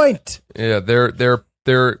golly! point. Yeah,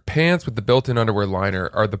 their pants with the built-in underwear liner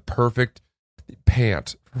are the perfect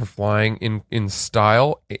pant for flying in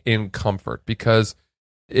style, in comfort, because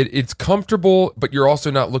it's comfortable, but you're also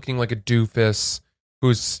not looking like a doofus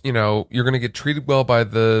who's, you're going to get treated well by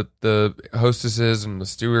the hostesses and the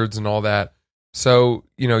stewards and all that. So,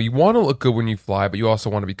 you want to look good when you fly, but you also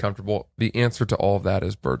want to be comfortable. The answer to all of that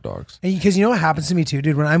is bird dogs. Because you know what happens to me too,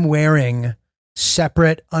 dude? When I'm wearing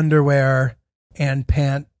separate underwear and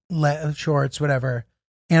shorts, whatever,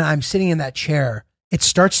 and I'm sitting in that chair, it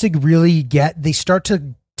starts to really they start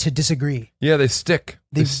to disagree. Yeah, they stick.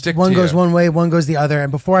 They stick. One to goes you. one way, one goes the other,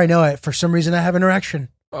 and before I know it, for some reason, I have an erection.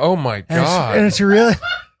 Oh my god! And it's really,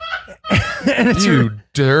 and it's you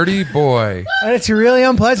dirty boy. And it's really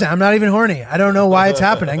unpleasant. I'm not even horny. I don't know why it's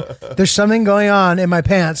happening. There's something going on in my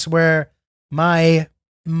pants where my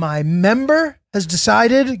member has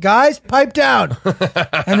decided, guys, pipe down.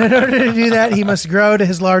 And in order to do that, he must grow to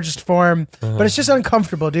his largest form. But it's just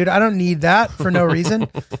uncomfortable, dude. I don't need that for no reason.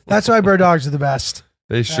 That's why bird dogs are the best.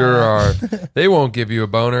 They sure are. They won't give you a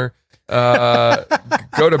boner. Go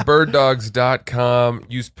to birddogs.com.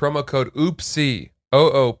 Use promo code OOPSIE,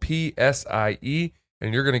 OOPSIE,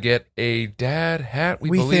 and you're going to get a dad hat, we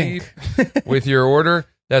believe, with your order.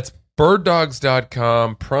 That's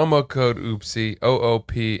birddogs.com, promo code OOPSIE,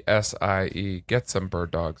 OOPSIE. Get some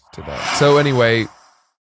bird dogs today. So anyway,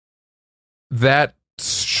 that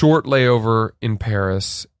short layover in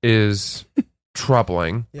Paris is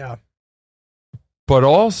troubling. Yeah. But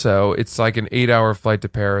also, it's like an 8-hour flight to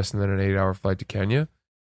Paris and then an 8-hour flight to Kenya.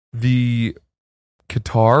 The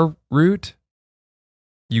Qatar route,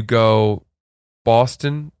 you go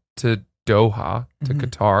Boston to Doha to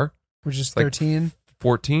Qatar. Which is like 13.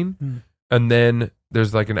 14. And then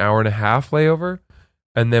there's like an hour and a half layover.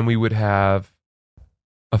 And then we would have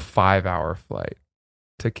a 5-hour flight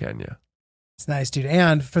to Kenya. It's nice, dude.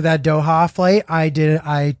 And for that Doha flight, I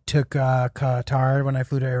took Qatar when I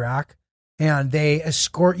flew to Iraq. And they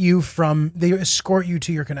escort you to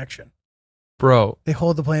your connection. Bro. They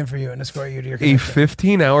hold the plane for you and escort you to your connection. A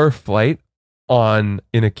 15-hour flight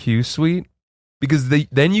in a Q suite, because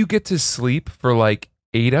then you get to sleep for like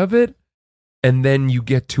 8 of it, and then you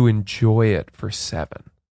get to enjoy it for 7.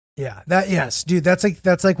 Yeah, yes, dude. That's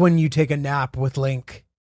like when you take a nap with Link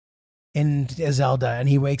in Zelda, and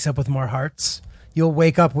he wakes up with more hearts. You'll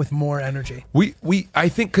wake up with more energy. I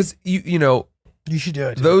think because you know. You should do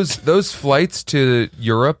it. Dude. Those flights to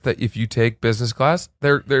Europe that if you take business class,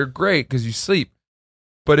 they're great because you sleep.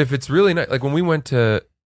 But if it's really nice, like when we went to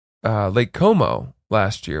Lake Como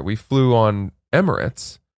last year, we flew on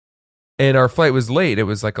Emirates, and our flight was late. It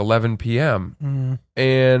was like 11 p.m.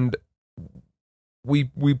 And we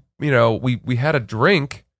had a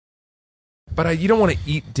drink, but you don't want to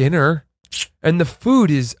eat dinner, and the food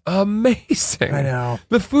is amazing. I know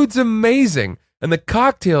the food's amazing. And the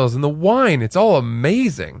cocktails and the wine, it's all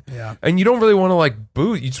amazing. Yeah. And you don't really want to like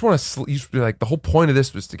booze. You just want to sleep. You just be like, the whole point of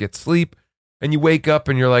this was to get sleep. And you wake up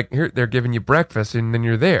and you're like, here, they're giving you breakfast, and then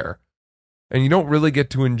you're there. And you don't really get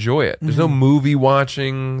to enjoy it. There's no movie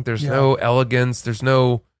watching. There's no elegance. There's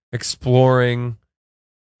no exploring.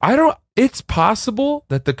 It's possible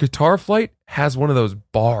that the Qatar flight has one of those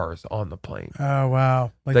bars on the plane. Oh,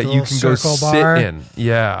 wow. Like that you can go sit in.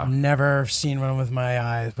 Yeah. I've never seen one with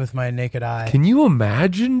my naked eye. Can you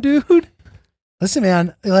imagine, dude? Listen,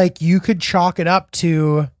 man, like you could chalk it up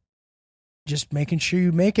to just making sure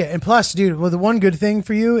you make it. And plus, dude, well, the one good thing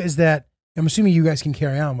for you is that I'm assuming you guys can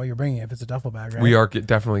carry on what you're bringing if it's a duffel bag, right? We are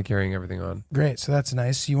definitely carrying everything on. Great. So that's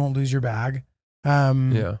nice. You won't lose your bag.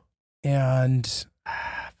 Yeah. And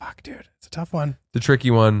fuck, dude, it's a tough one. The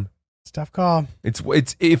tricky one. It's a tough call.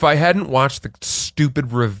 It's if I hadn't watched the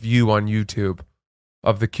stupid review on YouTube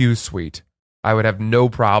of the Q Suite, I would have no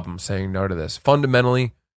problem saying no to this.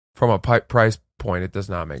 Fundamentally, from a price point, it does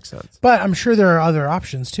not make sense. But I'm sure there are other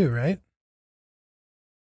options too, right?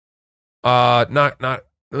 Not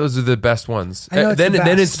those are the best ones. Then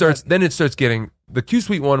it starts getting, the Q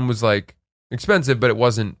Suite one was like expensive, but it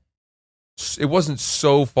wasn't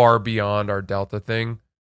so far beyond our Delta thing.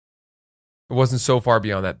 It wasn't so far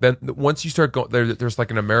beyond that. Then once you start going there's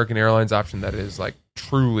like an American Airlines option that is like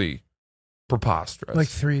truly preposterous. Like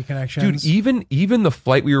 3 connections. Dude, even the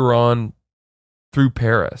flight we were on through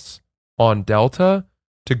Paris on Delta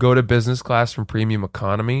to go to business class from premium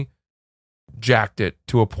economy jacked it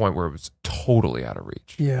to a point where it was totally out of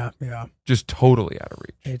reach. Yeah. Just totally out of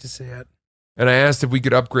reach. Hate to see it. And I asked if we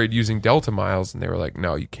could upgrade using Delta miles, and they were like,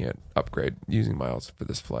 no, you can't upgrade using miles for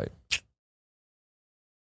this flight.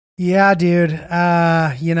 Yeah, dude.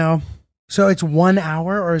 So it's 1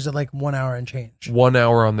 hour, or is it like 1 hour and change? 1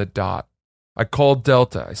 hour on the dot. I called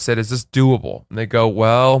Delta. I said, is this doable? And they go,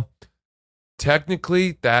 well,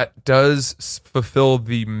 technically that does fulfill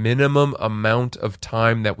the minimum amount of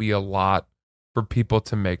time that we allot for people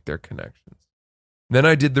to make their connections. Then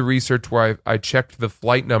I did the research where I checked the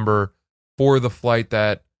flight number for the flight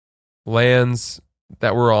that lands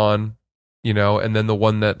that we're on, and then the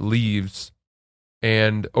one that leaves.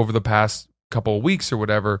 And over the past couple of weeks or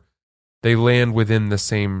whatever, they land within the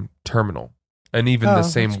same terminal. and even Oh, the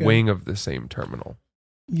that's same good. wing of the same terminal.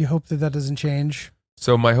 You hope that doesn't change.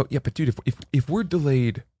 So yeah, but dude, if we're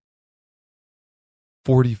delayed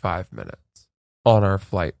 45 minutes on our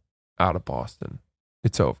flight out of Boston,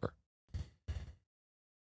 it's over.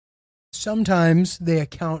 Sometimes they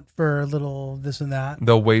account for a little this and that.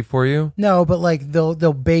 They'll wait for you. No, but like they'll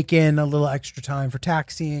bake in a little extra time for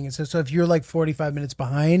taxiing, and so if you're like 45 minutes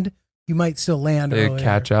behind, you might still land. They earlier.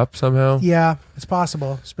 catch up somehow. Yeah, it's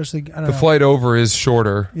possible. Especially I don't The know. flight over is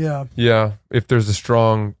shorter. Yeah, Yeah, if there's a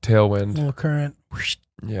strong tailwind. little current.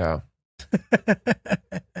 Yeah.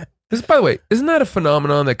 This, by the way, isn't that a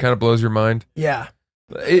phenomenon that kind of blows your mind? Yeah.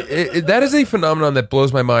 That is a phenomenon that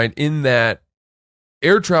blows my mind in that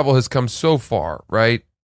air travel has come so far, right?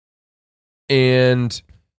 And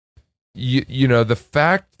you know, the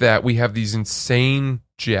fact that we have these insane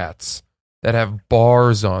jets that have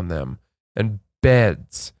bars on them and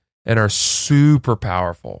beds and are super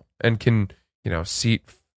powerful and can, you know, seat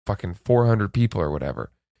fucking 400 people or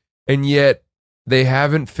whatever. And yet they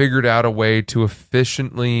haven't figured out a way to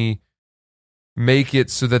efficiently make it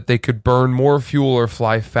so that they could burn more fuel or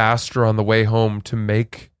fly faster on the way home to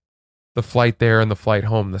make the flight there and the flight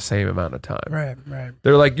home the same amount of time. Right.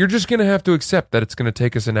 They're like, you're just going to have to accept that it's going to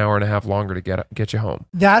take us an hour and a half longer to get you home.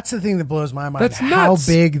 That's the thing that blows my mind. That's how nuts.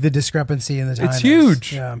 big the discrepancy in the time It's is.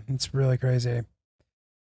 huge. Yeah, it's really crazy.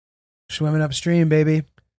 Swimming upstream, baby. Have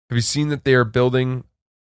you seen that they are building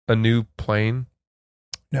a new plane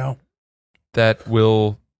No. that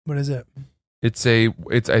will, What is it? I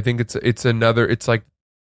think it's another, it's like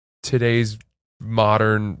today's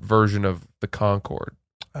modern version of the Concorde.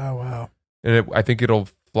 Oh, wow. And I think it'll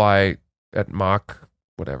fly at Mach,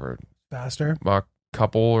 whatever, Faster. Mach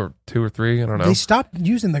couple or 2 or 3. I don't know. They stopped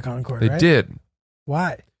using the Concorde, They right? did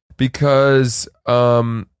Why? because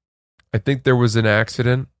I think there was an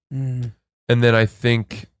accident, Mm. and then I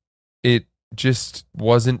think it just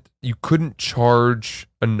wasn't. You couldn't charge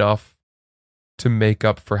enough to make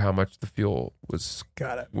up for how much the fuel was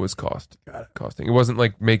Got it. costing. It wasn't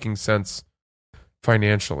like making sense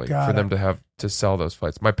financially Got for it. them to have to sell those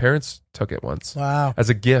flights. My parents took it once Wow. as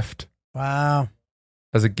a gift. Wow.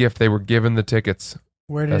 As a gift, they were given the tickets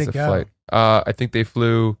Where did as it a go? flight. I think they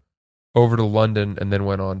flew over to London and then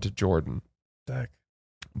went on to Jordan. Sick.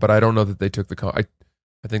 But I don't know that they took the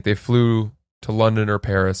I think they flew to London or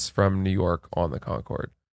Paris from New York on the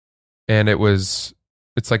Concorde, and it was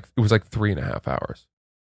like 3.5 hours.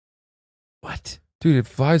 What? Dude, it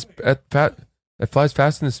flies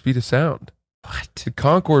faster than the speed of sound. What? The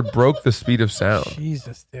Concorde broke the speed of sound.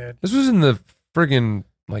 Jesus, dude. This was in the friggin'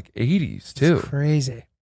 like 80s too. It's crazy.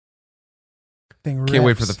 Thing Can't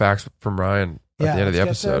wait for rips. the facts from Ryan at the end of the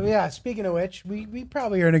let's get episode. yeah, speaking of which, we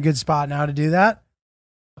probably are in a good spot now to do that.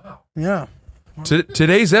 Yeah.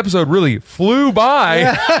 Today's episode really flew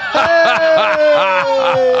by.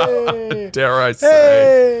 Hey! Dare I say?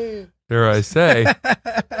 Hey! Dare I say?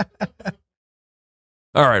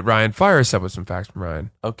 All right, Ryan, fire us up with some facts from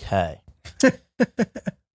Ryan. Okay.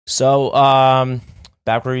 So,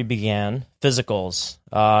 back where we began, physicals.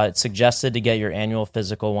 It's suggested to get your annual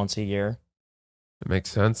physical once a year. That makes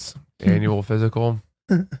sense. Annual physical.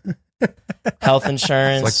 Health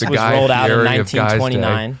insurance It's like the was Guy rolled out in Fieri of Guys' Day.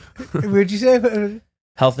 1929. Would you say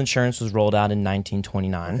Health insurance was rolled out in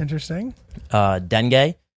 1929. interesting?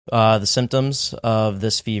 Dengue. The symptoms of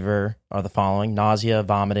this fever are the following: nausea,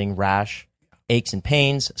 vomiting, rash, aches and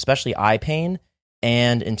pains, especially eye pain,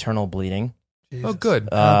 and internal bleeding. Oh, good.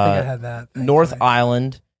 I don't think I had that. North thankfully.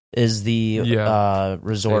 Island is the Yeah.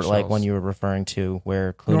 resort, like Seychelles. one you were referring to,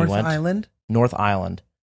 where Clooney North went. Island. North Island.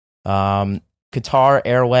 Qatar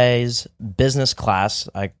Airways business class.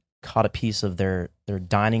 I caught a piece of their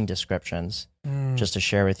dining descriptions Mm. just to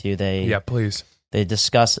share with you. Yeah, please. They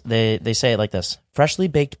discuss, they say it like this: freshly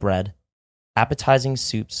baked bread, appetizing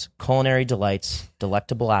soups, culinary delights,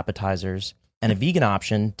 delectable appetizers, and a vegan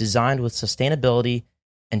option designed with sustainability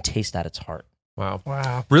and taste at its heart. Wow.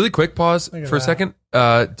 Wow. Really quick pause Look at for a that.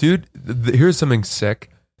 second. Dude, here's something sick.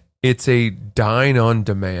 It's a dine on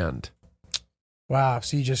demand. Wow.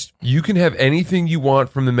 So you just You can have anything you want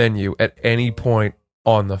from the menu at any point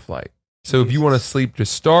on the flight. So if you want to sleep,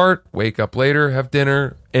 just start, wake up later, have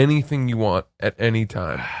dinner, anything you want at any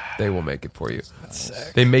time, they will make it for you.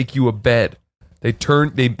 sick. They make you a bed. They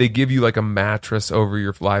give you like a mattress over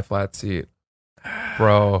your lie flat seat.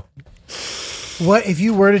 Bro, What if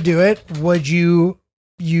you were to do it? Would you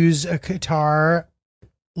use a Qatar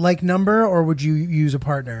like number, or would you use a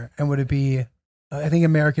partner? And would it be? I think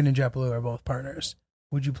American and JetBlue are both partners.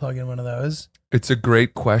 Would you plug in one of those? it's a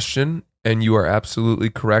great question, and you are absolutely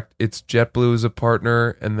correct. It's JetBlue as a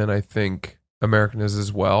partner, and then I think American is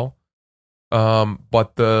as well.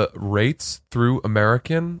 But the rates through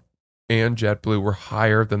American and JetBlue were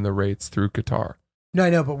higher than the rates through Qatar. No, I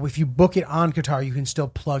know, but if you book it on Qatar, you can still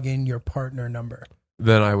plug in your partner number.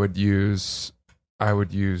 Then I would use my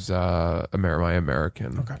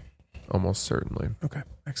American. Okay. Almost certainly. Okay,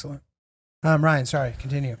 excellent. Ryan, sorry,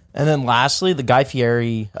 continue. And then lastly, the Guy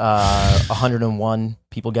Fieri 101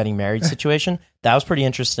 people getting married situation. That was pretty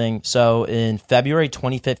interesting. So in February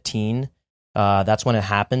 2015, that's when it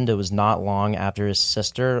happened. It was not long after his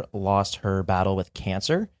sister lost her battle with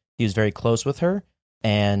cancer. He was very close with her.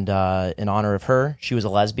 And in honor of her, she was a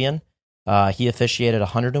lesbian. He officiated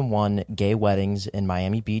 101 gay weddings in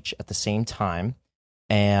Miami Beach at the same time.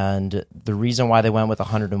 And the reason why they went with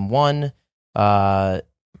 101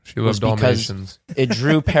 she loved Dalmatians. It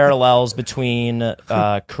drew parallels between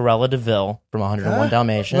Cruella de Vil from 101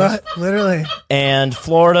 Dalmatians. What? Literally. And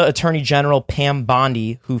Florida Attorney General Pam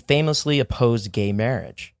Bondi, who famously opposed gay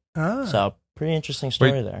marriage. Ah. So, pretty interesting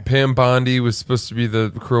story Wait, there. Pam Bondi was supposed to be the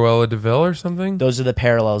Cruella de Vil or something? Those are the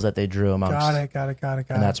parallels that they drew amongst. Got it.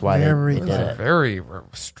 And that's why they did it. Very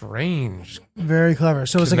strange. Very clever.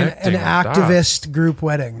 So it's like an Connecting activist group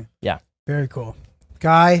wedding. Yeah. Very cool.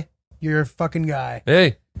 Guy, you're a fucking guy.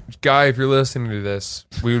 Hey, Guy, if you're listening to this,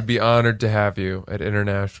 we would be honored to have you at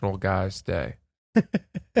International Guys Day,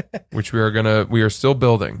 which we are still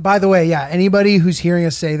building. By the way, yeah, anybody who's hearing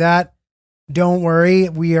us say that, don't worry.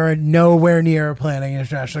 We are nowhere near planning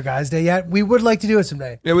International Guys Day yet. We would like to do it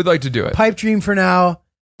someday. Yeah, we'd like to do it. Pipe dream for now,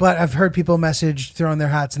 but I've heard people message throwing their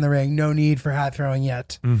hats in the ring. No need for hat throwing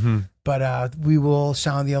yet. Mm-hmm. But we will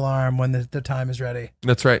sound the alarm when the time is ready.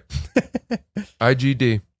 That's right.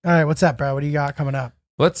 IGD. All right, what's up, bro? What do you got coming up?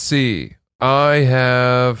 Let's see. I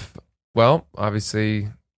have, well, obviously,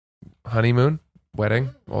 honeymoon,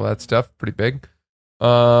 wedding, all that stuff, pretty big.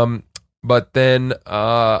 But then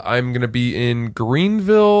I'm going to be in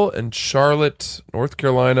Greenville and Charlotte, North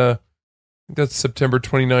Carolina. I think that's September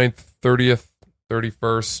 29th, 30th,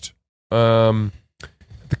 31st.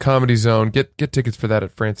 The Comedy Zone. Get tickets for that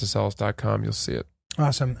at francisellis.com. You'll see it.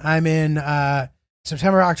 Awesome. I'm in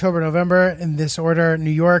September, October, November in this order.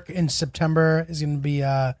 New York in September is going to be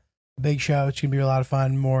a big show. It's going to be a lot of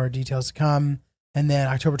fun. More details to come. And then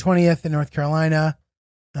October 20th in North Carolina.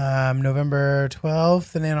 November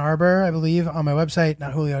 12th in Ann Arbor, I believe, on my website,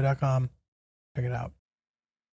 notjulio.com. Check it out.